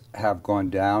distances have gone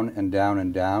down and down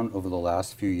and down over the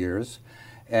last few years.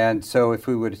 And so if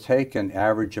we were to take an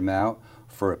average amount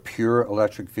for a pure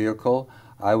electric vehicle,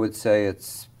 I would say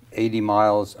it's 80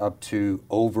 miles up to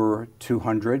over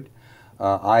 200.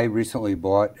 I recently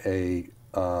bought a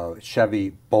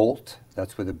Chevy Bolt,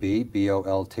 that's with a B,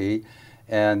 B-O-L-T,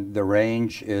 and the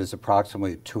range is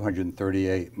approximately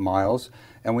 238 miles.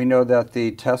 And we know that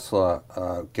the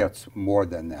Tesla gets more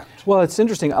than that. Well, it's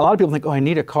interesting. A lot of people think, oh, I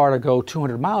need a car to go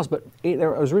 200 miles, but I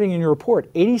was reading in your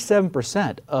report,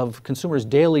 87% of consumers'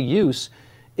 daily use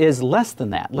is less than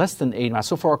that, less than 80 miles.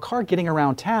 So for a car getting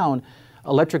around town,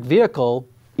 electric vehicle,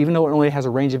 even though it only has a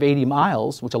range of 80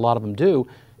 miles, which a lot of them do,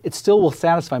 it still will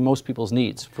satisfy most people's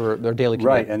needs for their daily commute.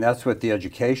 Right, and that's what the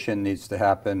education needs to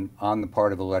happen on the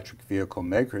part of electric vehicle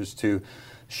makers to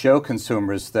show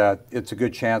consumers that it's a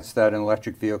good chance that an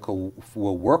electric vehicle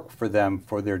will work for them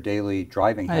for their daily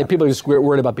driving habits. People are just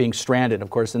worried about being stranded, of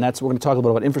course, and we're going to talk a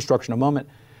little bit about infrastructure in a moment.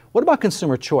 What about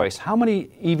consumer choice? How many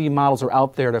EV models are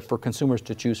out there for consumers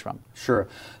to choose from? Sure.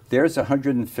 There's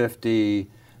 150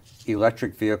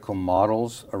 electric vehicle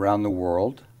models around the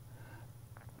world.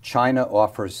 China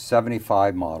offers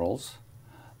 75 models.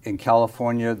 In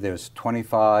California, there's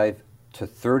 25 to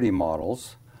 30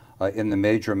 models in the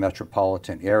major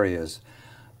metropolitan areas.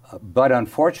 But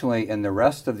unfortunately, in the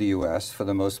rest of the U.S., for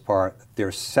the most part,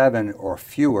 there's 7 or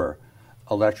fewer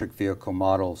electric vehicle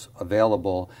models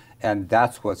available, and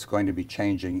that's what's going to be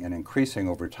changing and increasing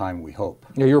over time, we hope.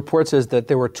 Your report says that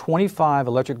there were 25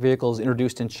 electric vehicles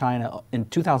introduced in China in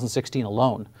 2016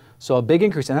 alone. So a big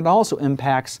increase, and that also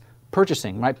impacts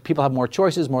purchasing, right? People have more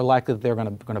choices, more likely that they're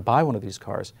going to buy one of these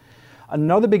cars.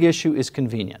 Another big issue is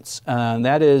convenience, and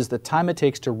that is the time it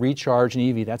takes to recharge an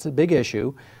EV. That's a big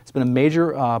issue. It's been a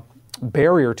major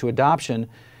barrier to adoption.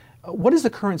 What is the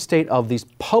current state of these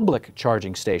public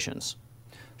charging stations?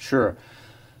 Sure.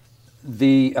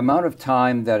 The amount of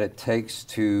time that it takes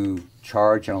to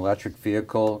charge an electric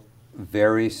vehicle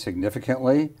varies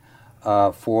significantly.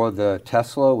 For the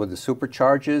Tesla with the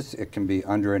supercharges, it can be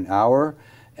under an hour.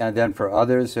 And then for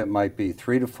others, it might be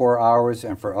 3 to 4 hours.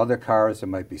 And for other cars, it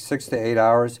might be 6 to 8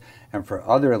 hours. And for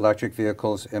other electric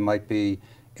vehicles, it might be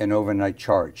an overnight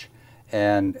charge.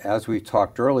 And as we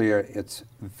talked earlier, it's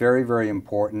very, very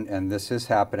important, and this is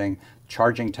happening.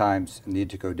 Charging times need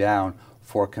to go down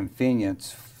for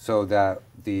convenience so that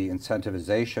the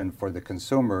incentivization for the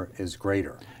consumer is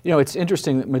greater. You know, it's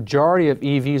interesting that majority of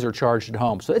EVs are charged at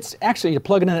home. So it's actually, you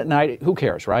plug it in at night, who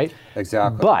cares, right?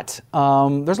 Exactly. But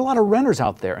there's a lot of renters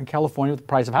out there in California with the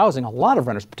price of housing, a lot of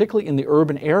renters, particularly in the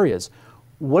urban areas.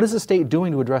 What is the state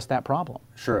doing to address that problem?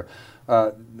 Sure.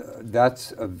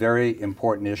 That's a very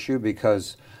important issue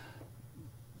because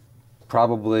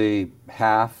probably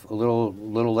half, a little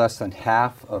less than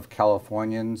half of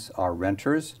Californians are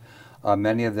renters,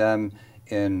 many of them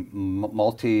in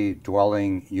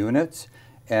multi-dwelling units,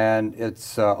 and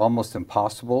it's almost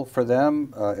impossible for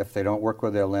them, if they don't work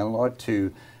with their landlord,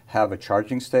 to have a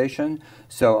charging station.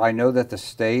 So I know that the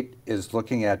state is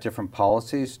looking at different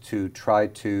policies to try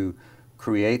to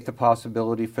create the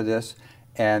possibility for this.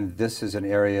 And this is an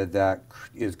area that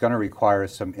is going to require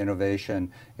some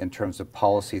innovation in terms of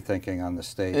policy thinking on the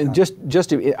state. And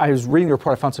I was reading the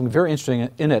report, I found something very interesting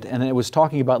in it, and it was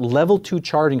talking about level 2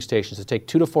 charging stations that take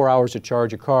 2 to 4 hours to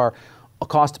charge a car, a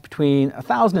cost between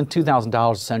 $1,000 and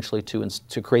 $2,000 essentially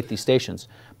to create these stations.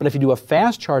 But if you do a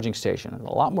fast charging station, it's a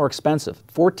lot more expensive,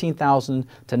 $14,000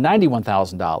 to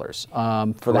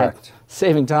 $91,000 for that,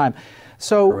 saving time.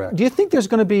 So do you think there's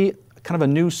going to be kind of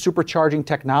a new supercharging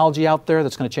technology out there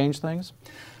that's going to change things?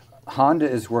 Honda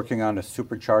is working on a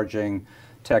supercharging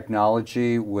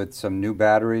technology with some new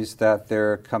batteries that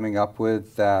they're coming up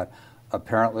with that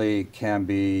apparently can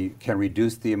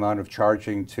reduce the amount of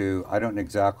charging to, I don't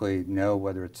exactly know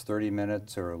whether it's 30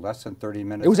 minutes or less than 30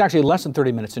 minutes. It was actually less than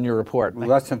 30 minutes in your report.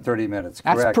 Less than 30 minutes,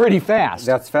 correct. That's pretty fast.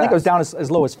 That's fast. I think it goes down as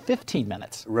low as 15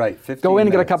 minutes. Right, 15 Go in and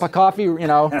minutes. get a cup of coffee, you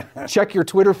know, check your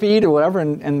Twitter feed or whatever,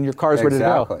 and your car's ready to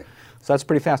go. Exactly. So that's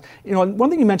pretty fast. You know, one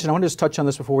thing you mentioned, I want to just touch on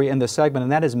this before we end this segment,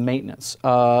 and that is maintenance.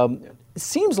 It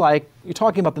seems like you're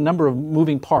talking about the number of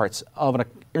moving parts of an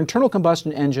internal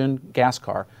combustion engine gas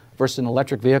car versus an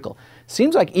electric vehicle.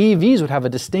 Seems like EVs would have a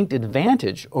distinct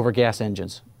advantage over gas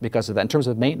engines because of that in terms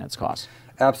of maintenance costs.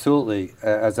 Absolutely.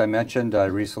 As I mentioned, I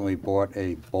recently bought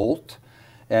a Bolt,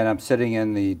 and I'm sitting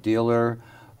in the dealer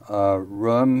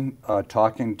room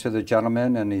talking to the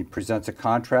gentleman, and he presents a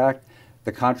contract.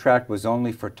 The contract was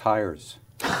only for tires.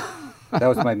 That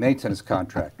was my maintenance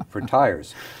contract for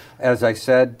tires. As I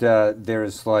said,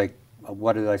 there's like,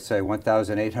 what did I say,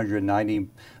 1,890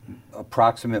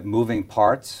 approximate moving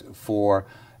parts for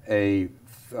a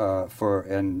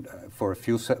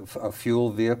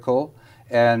fuel vehicle,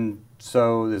 and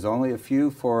so there's only a few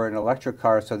for an electric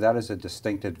car, so that is a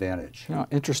distinct advantage. Oh,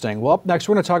 interesting. Well, up next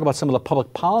we're going to talk about some of the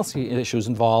public policy issues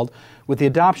involved with the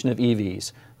adoption of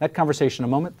EVs. That conversation in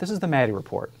a moment. This is the Maddie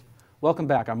Report. Welcome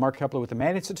back. I'm Mark Kepler with the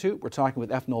Mann Institute. We're talking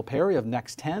with F. Noel Perry of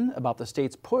Next 10 about the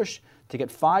state's push to get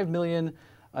 5 million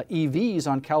EVs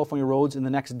on California roads in the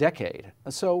next decade.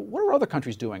 So what are other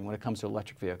countries doing when it comes to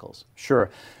electric vehicles?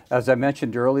 Sure. As I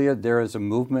mentioned earlier, there is a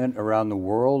movement around the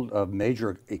world of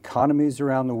major economies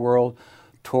around the world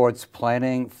towards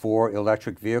planning for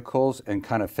electric vehicles and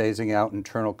kind of phasing out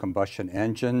internal combustion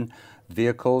engine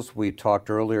vehicles. We talked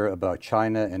earlier about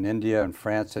China and India and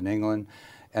France and England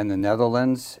and the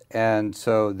Netherlands. And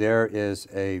so there is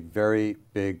a very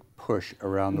big push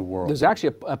around the world. There's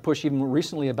actually a push even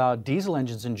recently about diesel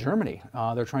engines in Germany.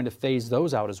 They're trying to phase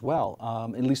those out as well,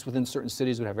 at least within certain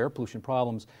cities that have air pollution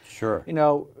problems. Sure. You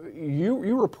know,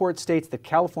 your report states that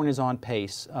California is on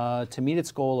pace to meet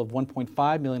its goal of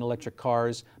 1.5 million electric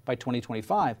cars by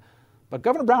 2025. But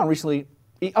Governor Brown recently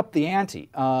upped the ante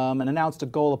and announced a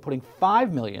goal of putting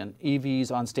 5 million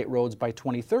EVs on state roads by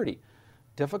 2030.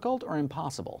 Difficult or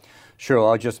impossible? Sure.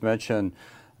 I'll just mention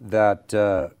that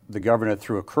the governor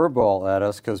threw a curveball at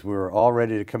us because we were all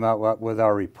ready to come out with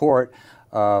our report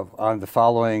on the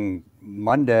following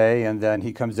Monday, and then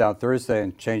he comes out Thursday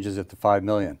and changes it to 5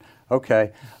 million.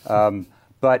 Okay.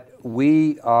 But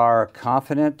we are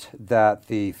confident that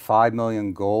the 5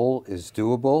 million goal is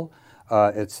doable.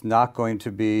 It's not going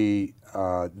to be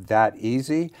that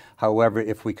easy. However,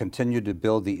 if we continue to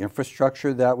build the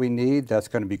infrastructure that we need, that's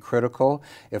going to be critical.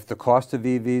 If the cost of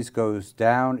EVs goes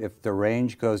down, if the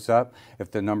range goes up, if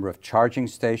the number of charging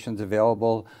stations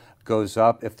available goes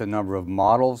up, if the number of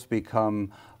models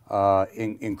become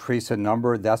increase in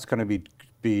number, that's going to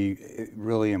be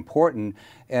really important.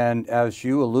 And as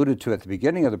you alluded to at the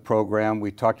beginning of the program,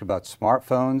 we talked about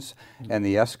smartphones and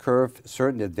the S-curve.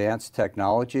 Certain advanced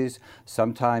technologies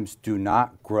sometimes do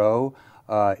not grow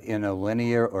in a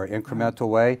linear or incremental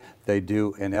way. They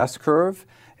do an S-curve.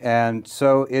 And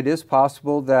so it is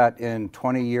possible that in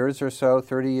 20 years or so,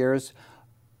 30 years,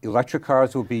 electric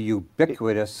cars will be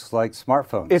ubiquitous like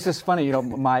smartphones. It's just funny, you know,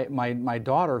 my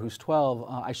daughter, who's 12,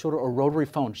 I showed her a rotary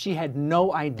phone. She had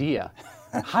no idea.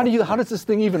 How does this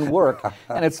thing even work?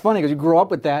 And it's funny because you grow up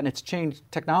with that, and it's changed.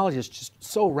 Technology is just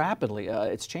so rapidly.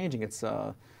 It's changing. It's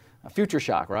a future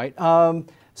shock, right?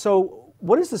 So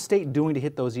what is the state doing to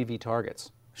hit those EV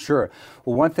targets? Sure.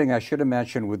 Well, one thing I should have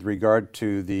mentioned with regard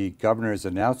to the governor's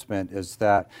announcement is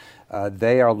that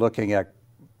they are looking at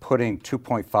putting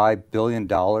 $2.5 billion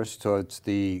towards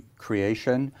the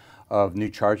creation of new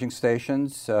charging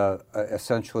stations,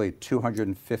 essentially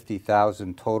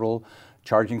 250,000 total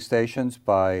charging stations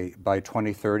by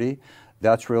 2030.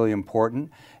 That's really important.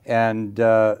 And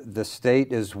the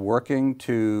state is working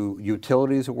to,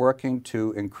 utilities are working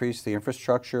to increase the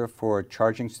infrastructure for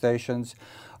charging stations.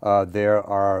 There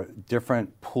are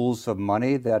different pools of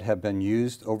money that have been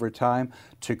used over time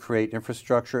to create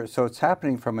infrastructure. So it's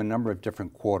happening from a number of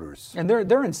different quarters. And there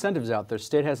are incentives out there.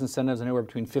 State has incentives anywhere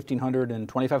between $1,500 and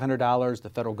 $2,500. The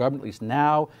federal government, at least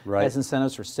now, has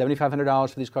incentives for $7,500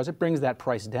 for these cars. It brings that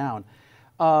price down.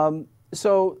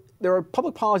 So there are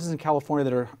public policies in California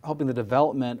that are helping the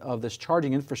development of this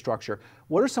charging infrastructure.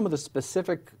 What are some of the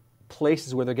specific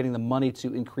places where they're getting the money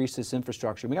to increase this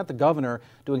infrastructure? We got the governor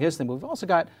doing his thing, but we've also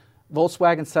got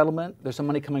Volkswagen settlement. There's some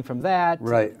money coming from that.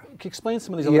 Right. Can you explain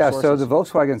some of these other sources? So the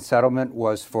Volkswagen settlement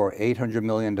was for $800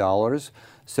 million.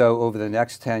 So over the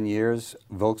next 10 years,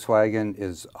 Volkswagen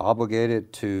is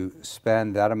obligated to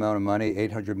spend that amount of money,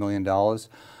 $800 million,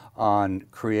 on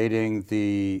creating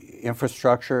the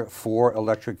infrastructure for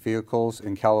electric vehicles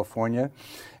in California.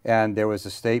 And there was a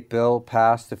state bill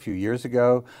passed a few years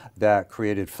ago that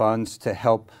created funds to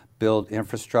help build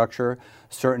infrastructure.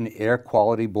 Certain air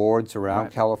quality boards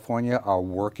around California are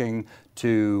working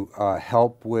to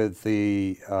help with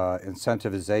the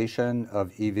incentivization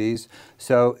of EVs.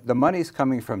 So the money's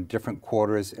coming from different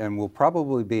quarters and will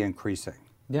probably be increasing.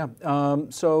 Yeah.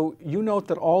 So you note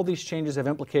that all these changes have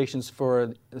implications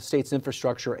for the state's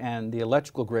infrastructure and the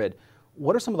electrical grid.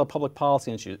 What are some of the public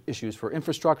policy issues for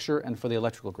infrastructure and for the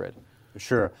electrical grid?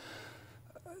 Sure.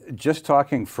 Just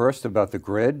talking first about the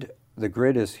grid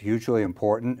is hugely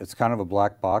important. It's kind of a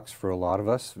black box for a lot of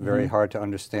us, very hard to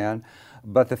understand.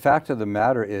 But the fact of the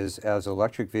matter is, as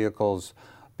electric vehicles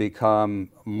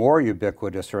become more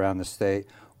ubiquitous around the state,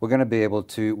 we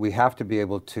have to be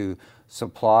able to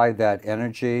supply that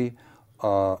energy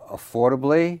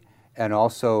affordably and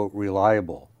also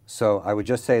reliable. So I would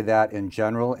just say that in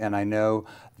general, and I know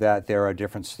that there are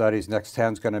different studies. Next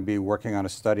 10 is going to be working on a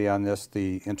study on this,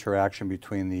 the interaction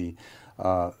between the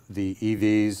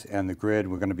EVs and the grid.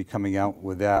 We're going to be coming out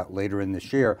with that later in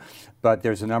this year. But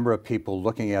there's a number of people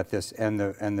looking at this, and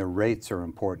the rates are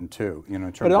important too. You know,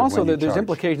 in terms but also of when there's charge.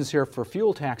 implications here for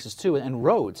fuel taxes too and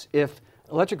roads. If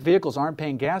electric vehicles aren't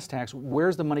paying gas tax,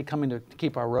 where's the money coming to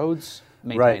keep our roads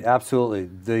maintained? Right, absolutely.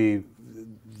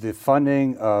 The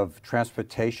funding of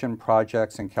transportation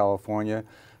projects in California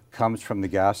comes from the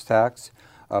gas tax.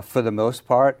 For the most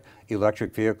part,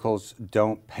 electric vehicles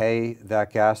don't pay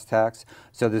that gas tax.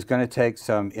 So there's going to take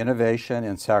some innovation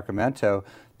in Sacramento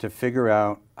to figure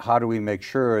out how do we make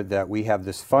sure that we have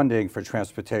this funding for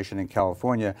transportation in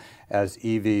California as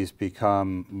EVs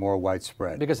become more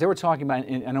widespread. Because they were talking about,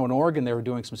 I know in Oregon they were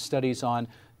doing some studies on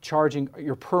charging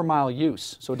your per mile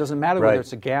use. So it doesn't matter whether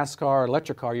it's a gas car or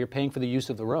electric car, you're paying for the use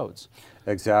of the roads.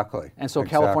 Exactly. And so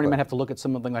California might have to look at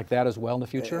something like that as well in the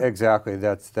future? Exactly.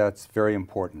 That's very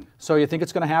important. So you think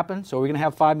it's going to happen? So are we going to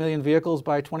have 5 million vehicles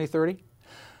by 2030?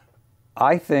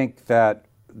 I think that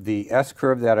the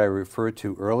S-curve that I referred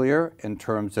to earlier in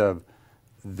terms of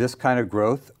this kind of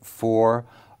growth for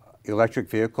electric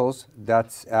vehicles,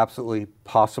 that's absolutely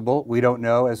possible. We don't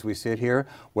know as we sit here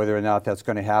whether or not that's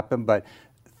going to happen, but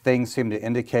things seem to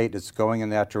indicate it's going in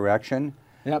that direction.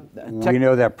 Yep. We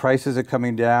know that prices are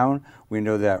coming down. We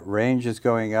know that range is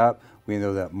going up. We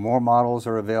know that more models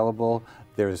are available.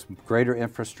 There's greater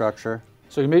infrastructure.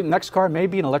 So your next car may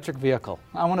be an electric vehicle.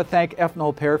 I want to thank F.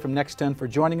 Noel Perry from Next 10 for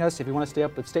joining us. If you want to stay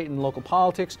up with state and local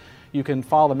politics, you can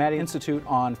follow the Maddie Institute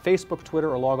on Facebook, Twitter,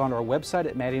 or log on to our website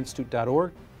at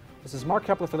maddieinstitute.org. This is Mark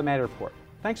Kepler for the Maddie Report.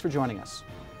 Thanks for joining us.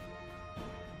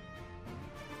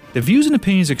 The views and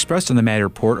opinions expressed on the Maddie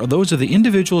Report are those of the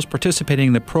individuals participating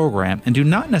in the program and do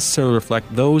not necessarily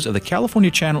reflect those of the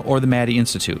California Channel or the Maddie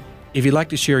Institute. If you'd like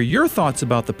to share your thoughts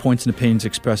about the points and opinions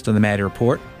expressed on the Maddie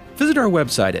Report, visit our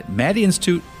website at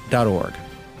maddieinstitute.org.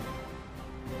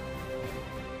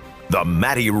 The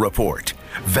Maddie Report,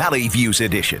 Valley Views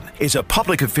Edition, is a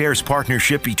public affairs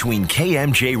partnership between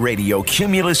KMJ Radio,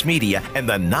 Cumulus Media, and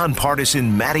the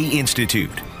nonpartisan Maddie Institute,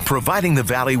 providing the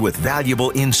Valley with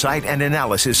valuable insight and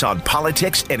analysis on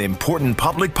politics and important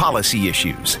public policy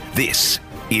issues. This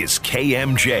is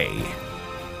KMJ.